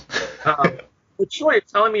 dude. But Troy, you're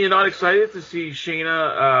telling me you're not excited to see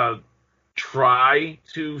Shayna try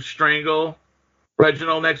to strangle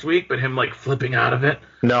Reginald next week, but him like flipping out of it?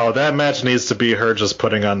 No, that match needs to be her just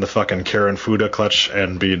putting on the fucking Karen Fuda clutch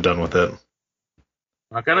and being done with it.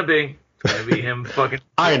 Not gonna be. It's gonna be him fucking.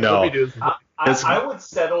 I know. I would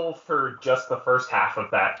settle for just the first half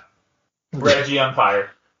of that. Reggie on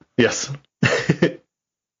fire. Yes.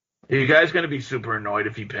 Are you guys gonna be super annoyed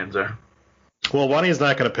if he pins her? Well, one, he's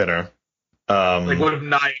not gonna pin her. Like, what if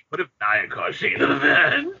Nia caused Shayna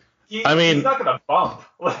then? He's not gonna bump.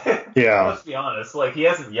 Yeah. Let's be honest. Like, he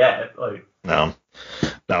hasn't yet. Like, no.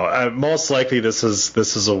 Most likely, this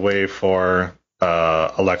is a way for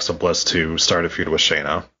Alexa Bliss to start a feud with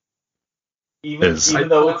Shayna. Even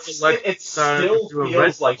though it still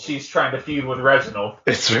feels like she's trying to feud with Reginald.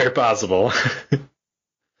 It's very possible.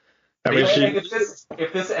 I mean, Like,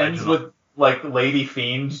 if this ends with like Lady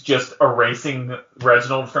Fiend just erasing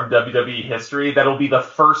Reginald from WWE history, that'll be the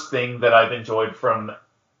first thing that I've enjoyed from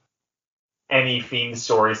any Fiend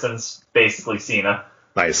story since basically Cena.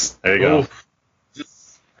 Nice. There you go.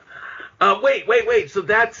 Wait. So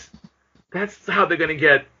that's how they're gonna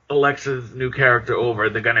get Alexa's new character over.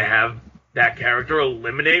 They're gonna have that character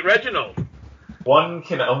eliminate Reginald. One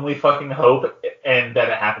can only fucking hope, and that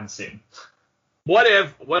it happens soon. What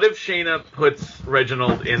if Shayna puts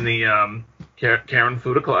Reginald in the Karen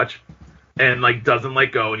Fuda clutch and like doesn't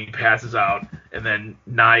let go and he passes out, and then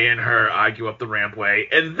Nia and her argue up the rampway,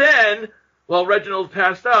 and then while Reginald's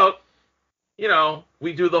passed out,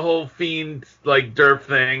 we do the whole Fiend like derp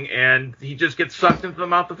thing, and he just gets sucked into the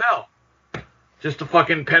mouth of hell. Just a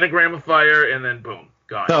fucking pentagram of fire, and then boom,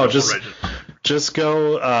 gone. No, just go. Just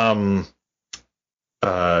go.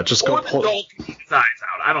 Or the doll can eat his eyes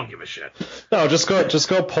out. I don't give a shit. No, just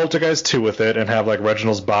go Poltergeist 2 with it, and have like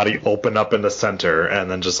Reginald's body open up in the center, and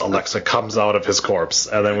then just Alexa comes out of his corpse,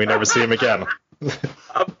 and then we never see him again.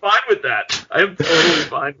 I'm fine with that. I am totally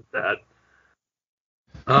fine with that.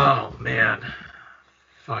 Oh man,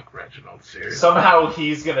 fuck Reginald, seriously. Somehow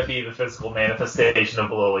he's gonna be the physical manifestation of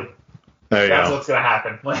Lily. That's what's gonna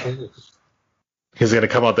happen. He's gonna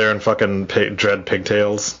come out there and fucking dread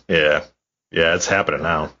pigtails. Yeah, it's happening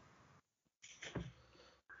now.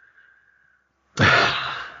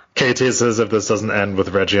 KT says if this doesn't end with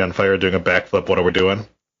Reggie on fire doing a backflip, what are we doing?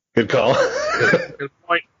 Good call. Good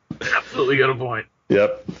point. Absolutely got a point.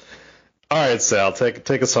 Yep. All right, Sal,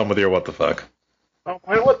 take us home with your what the fuck. Oh,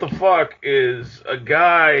 my what the fuck is a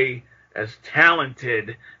guy as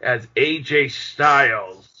talented as AJ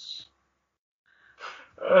Styles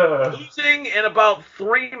losing in about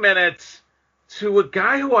 3 minutes to a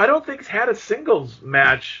guy who I don't think's had a singles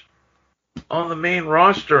match on the main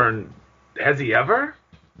roster. And has he ever?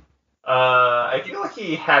 I feel like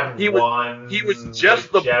he had one. He was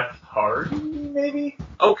just the Jeff Hardy, maybe.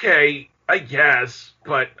 Okay, I guess,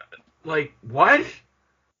 but like, what?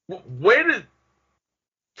 Where did?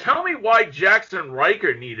 Tell me why Jackson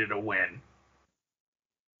Riker needed a win.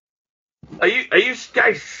 Are you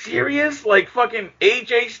guys serious? Like fucking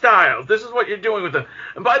AJ Styles. This is what you're doing with him.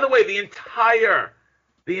 And by the way, the entire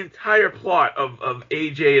plot of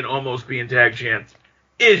AJ and Almost being tag champs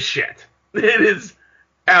is shit. It is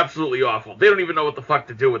absolutely awful. They don't even know what the fuck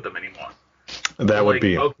to do with them anymore. That would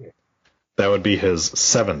be his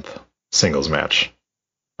 7th singles match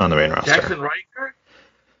on the main roster.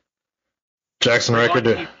 Jackson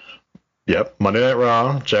Riker Yep. Monday Night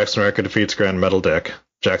Raw. Jackson Riker defeats Grand Metal Dick.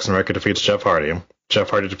 Jackson Riker defeats Jeff Hardy.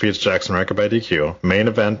 Jeff Hardy defeats Jackson Riker by DQ. Main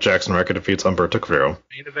event, Jackson Riker defeats Humberto Carrillo.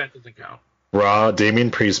 Main event doesn't count. Raw,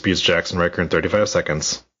 Damian Priest beats Jackson Riker in 35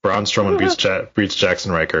 seconds. Braun Strowman beats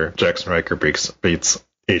Jackson Riker. Jackson Riker beats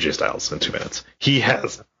AJ Styles in 2 minutes. He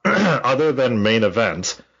has, other than main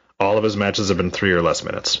event, all of his matches have been 3 or less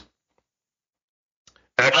minutes.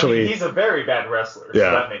 Actually, he's a very bad wrestler, so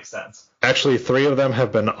that makes sense. Actually, 3 of them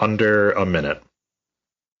have been under a minute.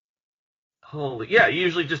 Yeah, he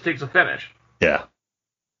usually just takes a finish. Yeah.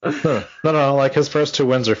 No, like his first 2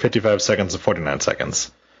 wins are 55 seconds and 49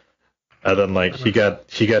 seconds. And then like he got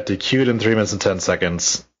DQ'd in 3 minutes and 10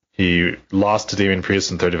 seconds. He lost to Damian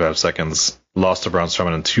Priest in 35 seconds, lost to Braun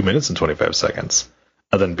Strowman in 2 minutes and 25 seconds,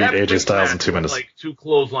 and then beat AJ Styles in 2 minutes. Like 2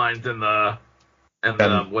 clotheslines in the what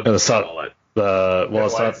do you call it?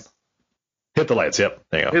 Hit the lights. Yep,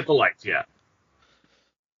 there you go. Hit the lights. Yeah.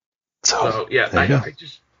 So yeah,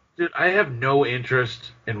 I have no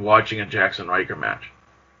interest in watching a Jackson Riker match.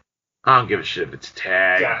 I don't give a shit if it's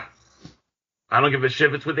tag. Yeah. I don't give a shit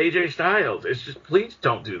if it's with AJ Styles. It's just, please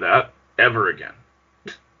don't do that ever again.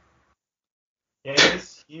 Yeah,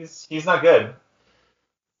 he's not good.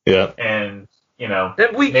 Yeah. And,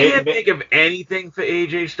 And we can't think of anything for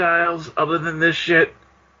AJ Styles other than this shit.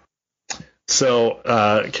 So,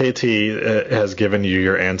 KT has given you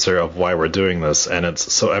your answer of why we're doing this, and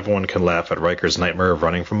it's so everyone can laugh at Riker's nightmare of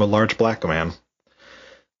running from a large black man.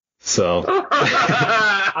 So,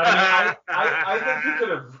 I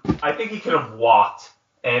think he could have walked,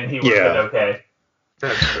 and he would have been okay.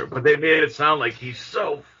 That's true, but they made it sound like he's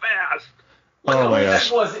so fast. Oh my gosh!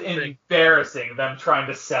 That was embarrassing. Them trying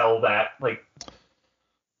to sell that, like,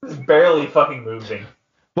 it was barely fucking moving.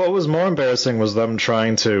 What was more embarrassing was them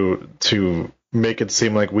trying to make it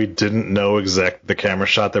seem like we didn't know the camera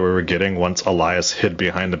shot that we were getting once Elias hid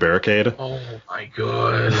behind the barricade. Oh my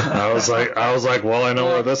god! I was like, well, I know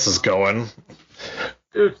where this is going.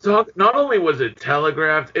 Dude, not only was it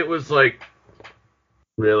telegraphed, it was like,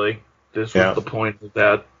 really, this was the point of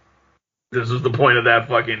that. This was the point of that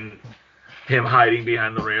fucking him hiding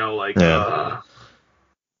behind the rail, like.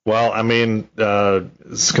 Well, I mean,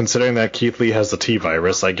 considering that Keith Lee has the T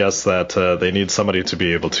virus, I guess that they need somebody to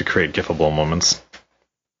be able to create gifable moments.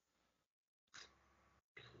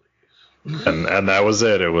 And that was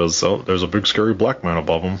it. It was, oh, there's a big scary black man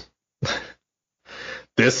above him.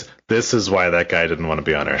 This is why that guy didn't want to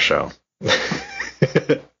be on our show.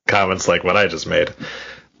 Comments like what I just made.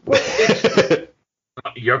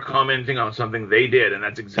 You're commenting on something they did, and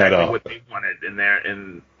that's exactly what they wanted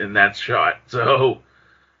in that shot. So,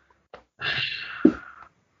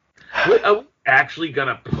 are we actually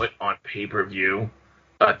gonna put on pay-per-view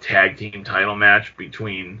a tag team title match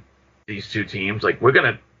between these two teams? Like, we're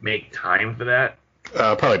gonna make time for that?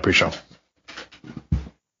 Probably pre-show.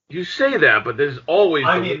 You say that, but there's always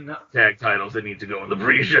tag titles that need to go in the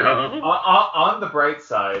pre-show. On the bright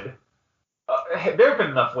side, there have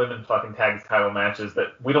been enough women fucking tag title matches that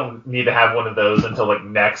we don't need to have one of those until like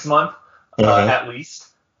next month, at least.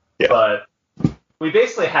 Yeah. But we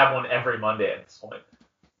basically have one every Monday at this point.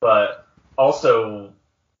 But also,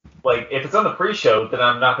 like, if it's on the pre-show, then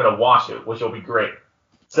I'm not going to watch it, which will be great.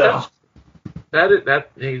 So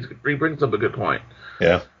he brings up a good point.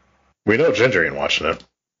 Yeah, we know Ginger ain't watching it.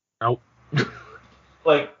 Nope.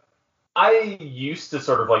 Like, I used to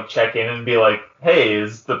sort of like check in and be like, "Hey,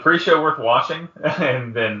 is the pre-show worth watching?"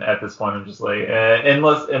 And then at this point, I'm just like,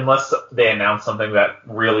 unless they announce something that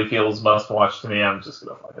really feels must-watch to me, I'm just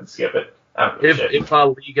gonna fucking skip it. If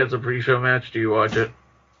Ali gets a pre-show match, do you watch it?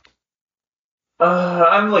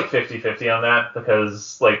 I'm like 50-50 on that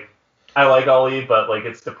because like I like Ali, but like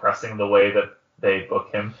it's depressing the way that they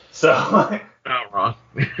book him. So not wrong,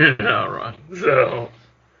 not wrong. So.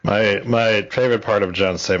 My favorite part of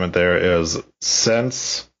John's statement there is,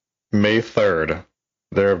 since May 3rd,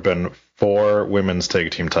 there have been 4 women's tag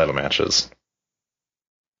team title matches.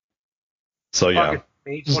 So yeah.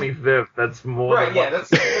 May 25th, that's more right, than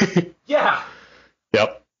that's yeah.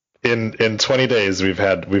 Yep. In 20 days we've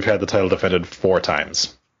had the title defended 4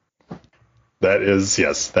 times. That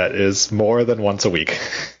is more than once a week.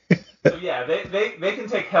 So yeah, they can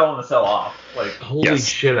take Hell in a Cell off. Like, holy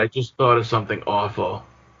shit, I just thought of something awful.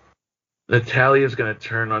 Natalia's going to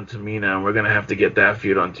turn on Tamina, and we're going to have to get that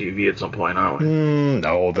feud on TV at some point, aren't we?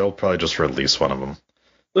 No, they'll probably just release one of them.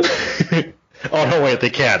 Oh, no, wait, they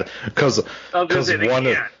can't. Because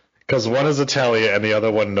one is Natalia, and the other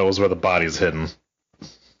one knows where the body's hidden.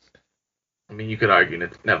 I mean, you could argue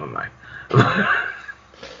it. Never mind.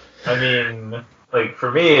 I mean, like, for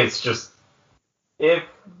me, it's just, if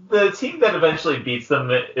the team that eventually beats them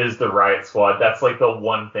is the Riot Squad, that's, like, the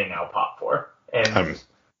one thing I'll pop for. And...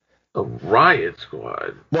 The Riot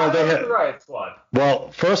Squad. Well, the Riot Squad. Well,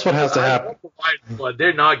 first what has to happen. The Riot Squad,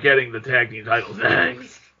 they're not getting the tag team titles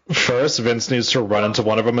next. First, Vince needs to run into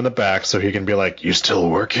one of them in the back so he can be like, "You still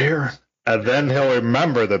work here?" And then he'll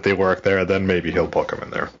remember that they work there, and then maybe he'll book them in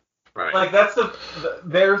there. Right. Like, that's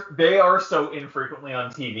they are so infrequently on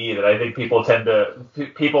TV that I think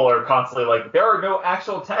people are constantly like, there are no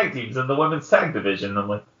actual tag teams in the women's tag division. I'm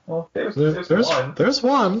like, well, there's one. There's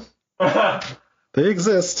one. They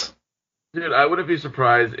exist. Dude, I wouldn't be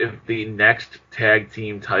surprised if the next tag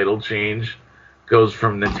team title change goes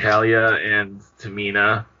from Natalya and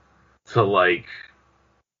Tamina to, like,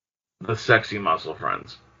 the Sexy Muscle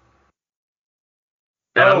Friends.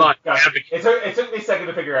 And I'm not it took me a second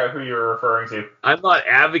to figure out who you were referring to. I'm not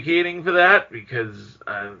advocating for that because...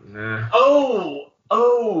 that was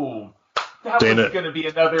going to be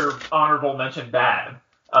another honorable mention bad.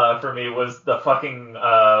 For me, was the fucking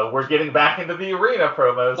we're getting back into the arena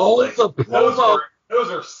promos. Oh, like, the promo. Those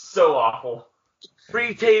are so awful.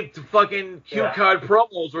 Pre-taped fucking cue card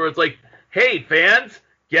promos where it's like, hey, fans,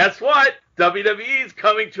 guess what? WWE's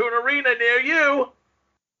coming to an arena near you.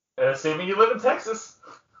 Assuming you live in Texas.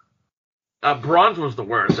 Braun's was the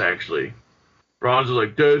worst, actually. Braun's was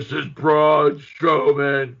like, this is Braun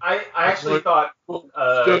Strowman. I actually thought...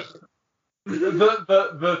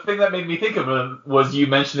 The thing that made me think of him was you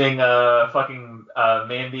mentioning fucking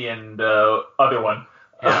Mandy and other one.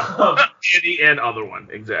 Yeah. Mandy and other one,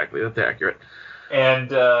 exactly. That's accurate.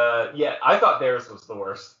 And I thought theirs was the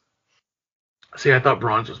worst. See, I thought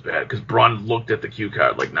Braun's was bad because Braun looked at the cue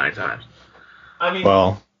card like 9 times. I mean,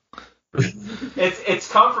 well,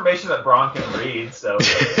 it's confirmation that Braun can read. So.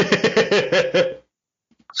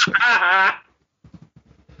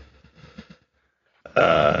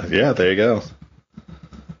 Yeah, there you go.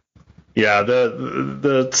 Yeah,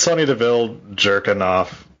 the Sonya Deville jerking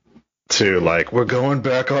off to, like, we're going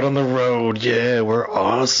back out on the road. Yeah, we're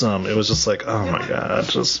awesome. It was just like, oh my god,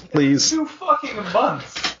 just please. 2 fucking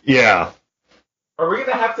months. Yeah. Are we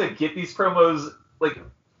gonna have to get these promos like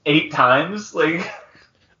 8 times? Like,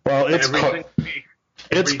 well,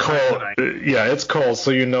 It's cold. Yeah, it's cold,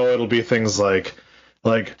 so you know it'll be things like,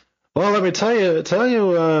 well, let me tell you,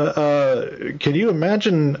 can you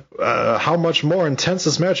imagine how much more intense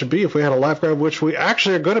this match would be if we had a live crowd, which we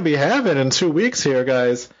actually are going to be having in 2 weeks here,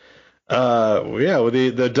 guys. Well,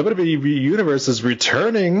 the WWE Universe is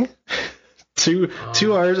returning to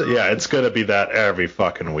 2 hours. Yeah, it's going to be that every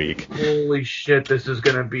fucking week. Holy shit, this is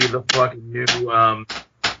going to be the fucking new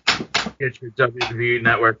get your WWE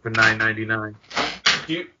Network for $9.99.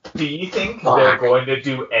 Do you think they're going to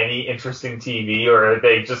do any interesting TV, or are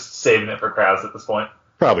they just saving it for crowds at this point?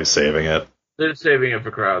 Probably saving it. They're saving it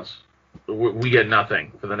for crowds. We get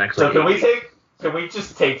nothing for the next. So can we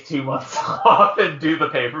just take 2 months off and do the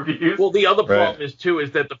pay-per-views? Well, the other problem is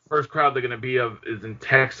that the first crowd they're going to be is in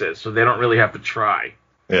Texas, so they don't really have to try.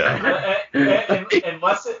 Yeah.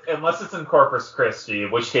 Unless it's in Corpus Christi,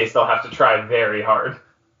 in which case they'll have to try very hard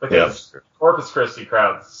because Corpus Christi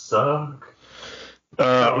crowds suck.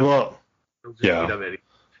 Well, yeah.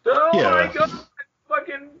 My God,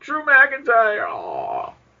 fucking Drew McIntyre.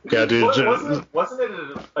 Oh. Yeah, dude. Wasn't it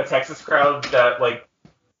a Texas crowd that like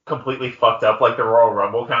completely fucked up like the Royal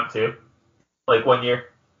Rumble count too? Like 1 year?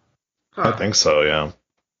 I think so, yeah.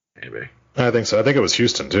 Maybe. I think so. I think it was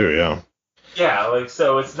Houston too, yeah. Yeah, like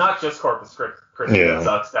so it's not just Corpus Christi that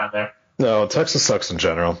sucks down there. No, Texas sucks in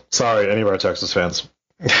general. Sorry, any of our Texas fans.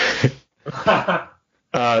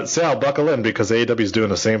 Sal, buckle in because AEW's doing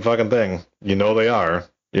the same fucking thing. You know they are.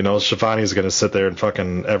 You know Shivani's going to sit there and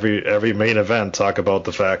fucking every main event talk about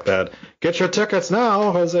the fact that get your tickets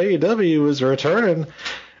now as AEW is returning,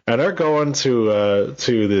 and they're going to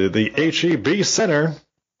the HEB Center.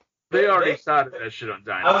 They already started that shit on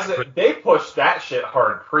Dynamite. They pushed that shit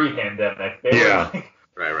hard pre-pandemic.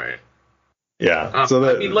 Right. Yeah.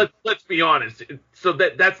 Let's be honest. So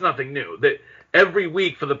that's nothing new. That every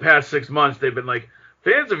week for the past 6 months they've been like,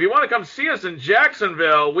 fans, if you want to come see us in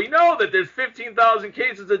Jacksonville, we know that there's 15,000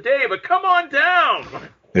 cases a day, but come on down.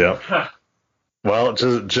 Yeah. Well,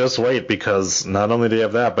 just wait, because not only do you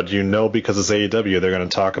have that, but because it's AEW, they're going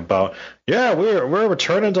to talk about, we're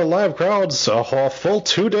returning to live crowds a full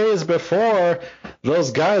 2 days before those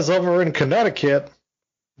guys over in Connecticut.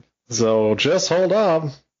 So just hold on.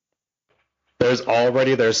 There's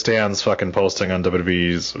already their stands fucking posting on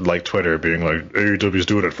WWE's like Twitter, being like, AEW's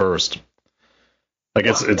doing it first. Like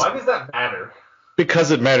it's why does that matter?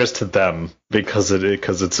 Because it matters to them. Because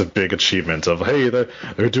it's a big achievement of, hey,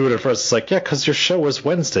 they're doing it first. It's like, yeah, because your show was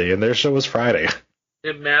Wednesday and their show was Friday.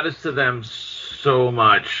 It matters to them so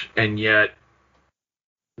much, and yet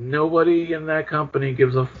nobody in that company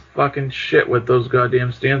gives a fucking shit what those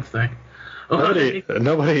goddamn stands think. Nobody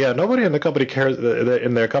in the company cares.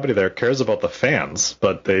 In their company, there cares about the fans,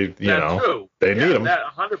 but they need them. That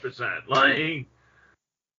 100%.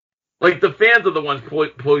 Like the fans are the ones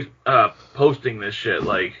posting this shit.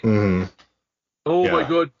 Like, my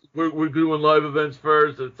God, we're doing live events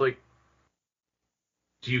first. It's like,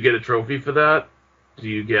 do you get a trophy for that? Do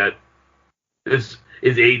you get is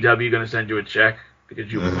AEW going to send you a check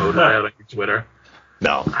because you promoted that on your Twitter?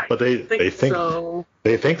 No, but they think so.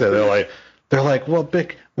 They think that they're like, well,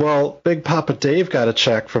 Big Papa Dave got a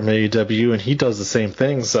check from AEW and he does the same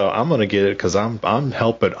thing, so I'm gonna get it because I'm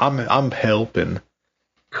helping. I'm helping.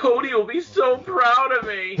 Cody will be so proud of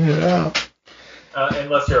me. Yeah.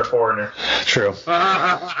 Unless you're a foreigner. True. All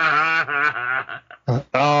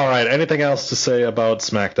right. Anything else to say about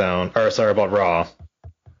SmackDown? Or sorry, about Raw?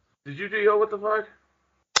 Did you do what the fuck?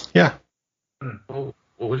 Yeah. Oh,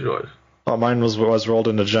 what was yours? Oh, mine was rolled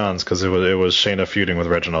into John's because it was Shayna feuding with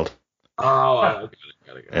Reginald. Oh, got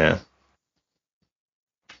it. Yeah.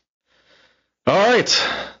 All right.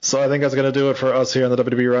 So I think that's going to do it for us here on the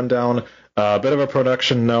WWE Rundown. A bit of a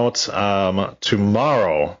production note.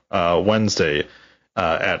 Tomorrow, Wednesday,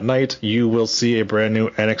 at night, you will see a brand new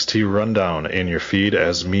NXT Rundown in your feed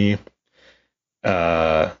as me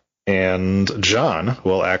and John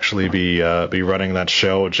will actually be running that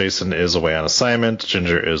show. Jason is away on assignment.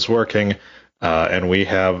 Ginger is working. And we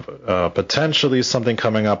have potentially something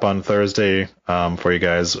coming up on Thursday for you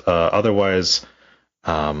guys. Otherwise,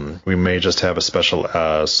 we may just have a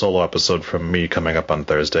special solo episode from me coming up on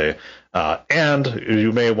Thursday. And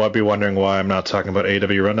you may be wondering why I'm not talking about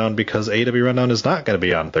AEW Rundown, because AEW Rundown is not going to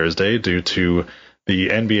be on Thursday due to the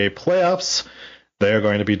NBA playoffs. They're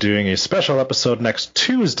going to be doing a special episode next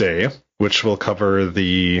Tuesday, which will cover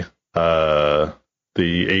the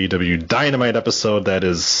AEW Dynamite episode that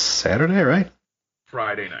is Saturday, right?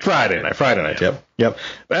 Friday night. Friday night, yep.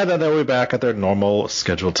 And then they'll be back at their normal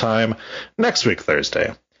scheduled time next week,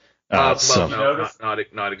 Thursday. Not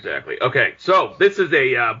exactly. Okay, so this is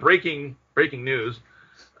a breaking news.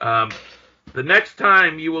 The next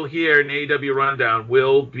time you will hear an AEW Rundown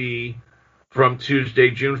will be from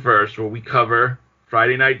Tuesday, June 1st, where we cover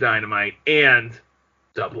Friday Night Dynamite and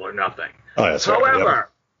Double or Nothing. Oh, that's right.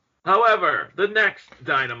 However, the next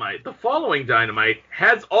Dynamite, the following Dynamite,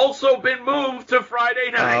 has also been moved to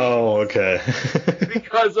Friday night. Oh, okay.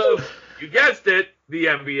 Because of, you guessed it, the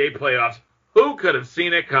NBA playoffs. Who could have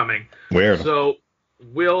seen it coming? Weird. So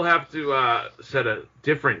we'll have to set a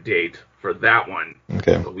different date for that one.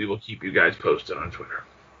 Okay. But we will keep you guys posted on Twitter.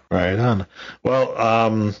 Right on.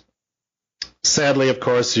 Well, sadly, of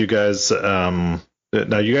course, you guys.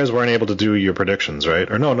 Now, you guys weren't able to do your predictions, right?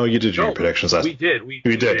 Or no, you did your predictions last. We did. We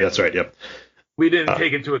did. That's right. Yep. We didn't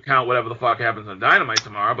take into account whatever the fuck happens on Dynamite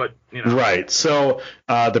tomorrow, but you know. Right. So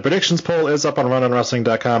the predictions poll is up on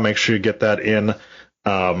runonwrestling.com. Make sure you get that in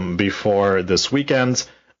before this weekend.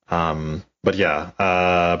 But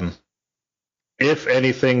yeah, if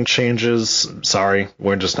anything changes, sorry,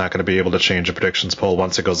 we're just not going to be able to change a predictions poll.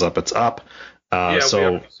 Once it goes up, it's up. Yeah, so, we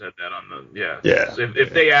already said that on the yeah.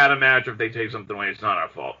 If they add a match or if they take something away, it's not our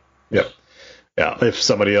fault. Yep. Yeah. If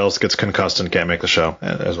somebody else gets concussed and can't make the show,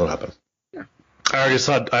 that's what happened. Yeah. I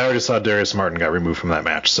already saw Darius Martin got removed from that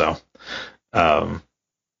match. So.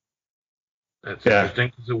 That's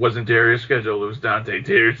interesting because it wasn't Darius' schedule. It was Dante.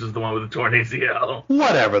 Darius is the one with the torn ACL.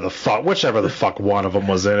 Whichever the fuck one of them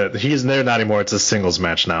was in it. He's there not anymore. It's a singles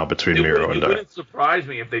match now between Miro and. It wouldn't surprise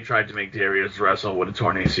me if they tried to make Darius wrestle with a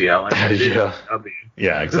torn ACL.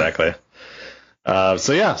 Yeah, exactly.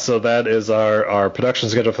 So that is our production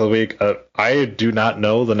schedule for the week. I do not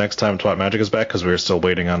know the next time Twat Magic is back because we're still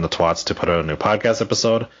waiting on the Twats to put out a new podcast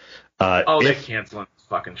episode. They're canceling this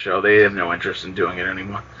fucking show. They have no interest in doing it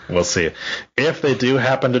anymore. We'll see. If they do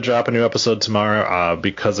happen to drop a new episode tomorrow,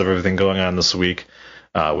 because of everything going on this week,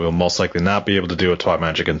 we'll most likely not be able to do a Twat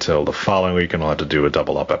Magic until the following week, and we'll have to do a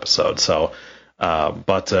double up episode. So,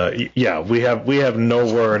 yeah, we have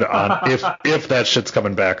no word on if that shit's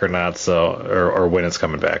coming back or not. So, or when it's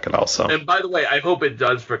coming back, and also. And by the way, I hope it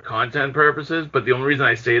does for content purposes. But the only reason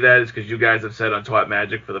I say that is because you guys have said on Twat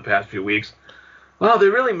Magic for the past few weeks, well,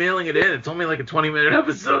 they're really mailing it in. It's only like a 20-minute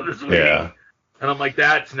episode this week. Yeah. And I'm like,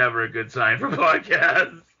 that's never a good sign for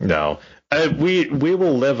podcasts. No. We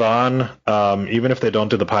will live on. Even if they don't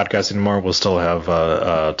do the podcast anymore, we'll still have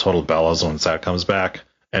Total Bellas once that comes back.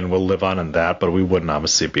 And we'll live on in that, but we wouldn't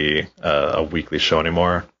obviously be a weekly show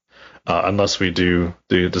anymore. Unless we do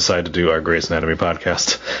decide to do our Grey's Anatomy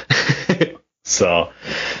podcast. So,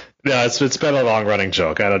 yeah, it's been a long-running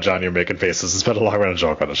joke. I know, John, you're making faces. It's been a long-running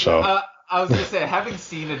joke on the show. I was going to say, having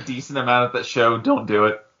seen a decent amount of that show, don't do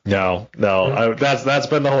it. No. That's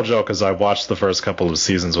been the whole joke, is I watched the first couple of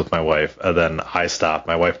seasons with my wife, and then I stopped.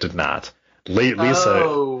 My wife did not.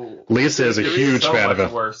 Lisa is a huge fan of it.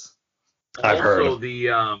 Worse. I've heard. Also,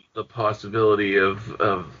 the possibility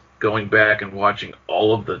of going back and watching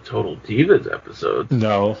all of the Total Divas episodes.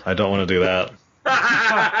 No, I don't want to do that.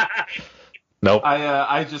 Nope.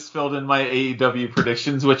 I just filled in my AEW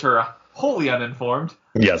predictions, which are wholly uninformed.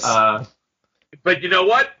 Yes. But you know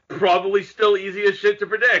what? Probably still easy as shit to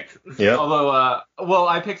predict. Yeah. Although, well,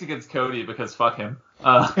 I picked against Cody because fuck him.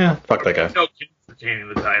 Yeah, fuck that guy. No chance of retaining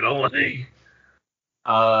the title.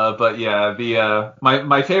 But yeah,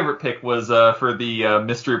 my favorite pick was for the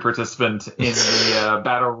mystery participant in the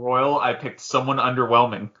Battle Royal. I picked someone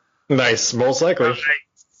underwhelming. Nice, most likely.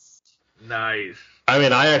 Nice. I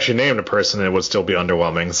mean, I actually named a person and it would still be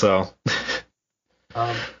underwhelming, so.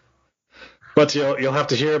 But you'll have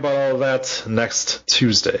to hear about all of that next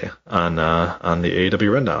Tuesday on the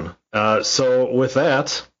AEW Rundown. So with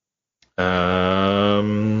that,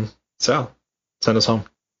 Sal, send us home.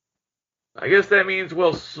 I guess that means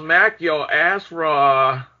we'll smack your ass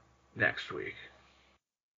raw next week.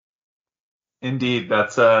 Indeed,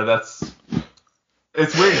 that's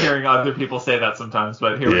it's weird hearing other people say that sometimes,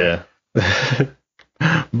 but here we go.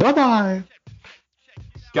 Bye-bye.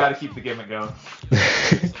 Gotta keep the gimmick going.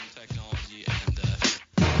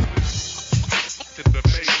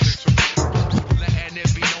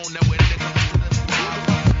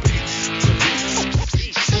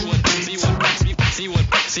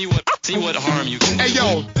 See what harm you can do. Hey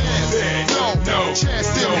yo, no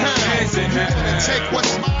chance in hell. Take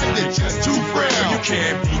what's mine and just too frail. You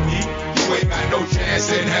can't beat me. You ain't got no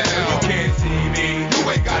chance in hell. You can't see me. You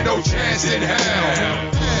ain't got no chance in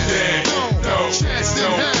hell. No chance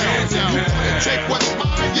in hell. Take what's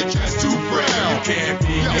mine, you're just too frail. You can't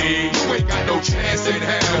beat me. You ain't got no chance in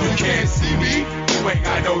hell. You can't see me. You ain't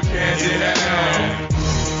got no chance in hell.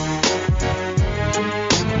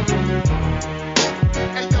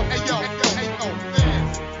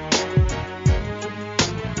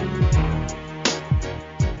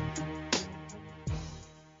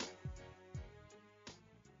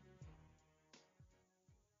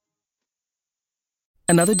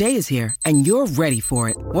 Another day is here, and you're ready for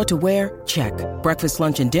it. What to wear? Check. Breakfast,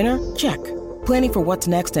 lunch, and dinner? Check. Planning for what's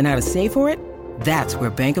next and how to save for it? That's where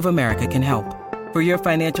Bank of America can help. For your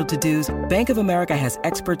financial to-dos, Bank of America has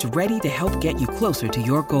experts ready to help get you closer to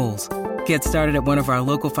your goals. Get started at one of our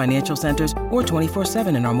local financial centers or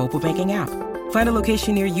 24/7 in our mobile banking app. Find a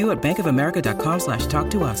location near you at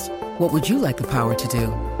bankofamerica.com/talktous. What would you like the power to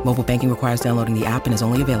do? Mobile banking requires downloading the app and is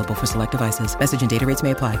only available for select devices. Message and data rates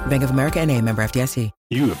may apply. Bank of America N.A., member FDIC.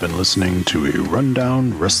 You have been listening to a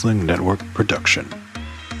Rundown Wrestling Network production.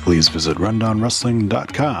 Please visit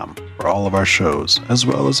rundownwrestling.com for all of our shows, as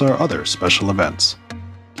well as our other special events.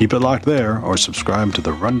 Keep it locked there or subscribe to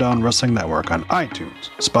the Rundown Wrestling Network on iTunes,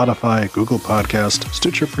 Spotify, Google Podcast,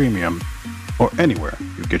 Stitcher Premium, or anywhere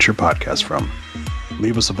you get your podcast from.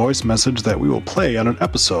 Leave us a voice message that we will play on an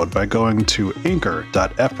episode by going to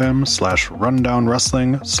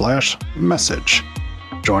anchor.fm/rundownwrestling/message.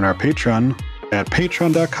 Join our Patreon at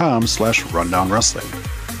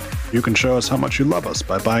patreon.com/rundownwrestling. You can show us how much you love us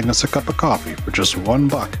by buying us a cup of coffee for just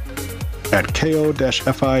 $1 at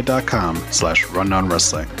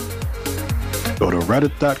ko-fi.com/rundownwrestling. Go to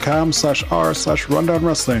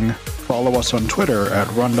reddit.com/r/rundownwrestling. Follow us on Twitter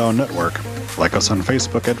at Rundown Network. Like us on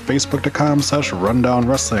Facebook at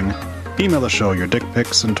facebook.com/rundownwrestling. Email the show your dick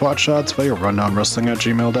pics and twat shots via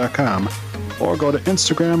rundownwrestling@gmail.com. Or go to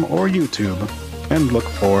Instagram or YouTube and look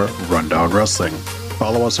for Rundown Wrestling.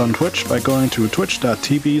 Follow us on Twitch by going to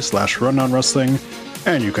twitch.tv/rundownwrestling.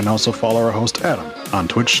 And you can also follow our host Adam on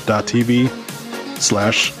twitch.tv/The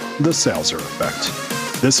Salzer Effect.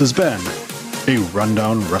 This has been a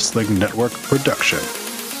Rundown Wrestling Network production.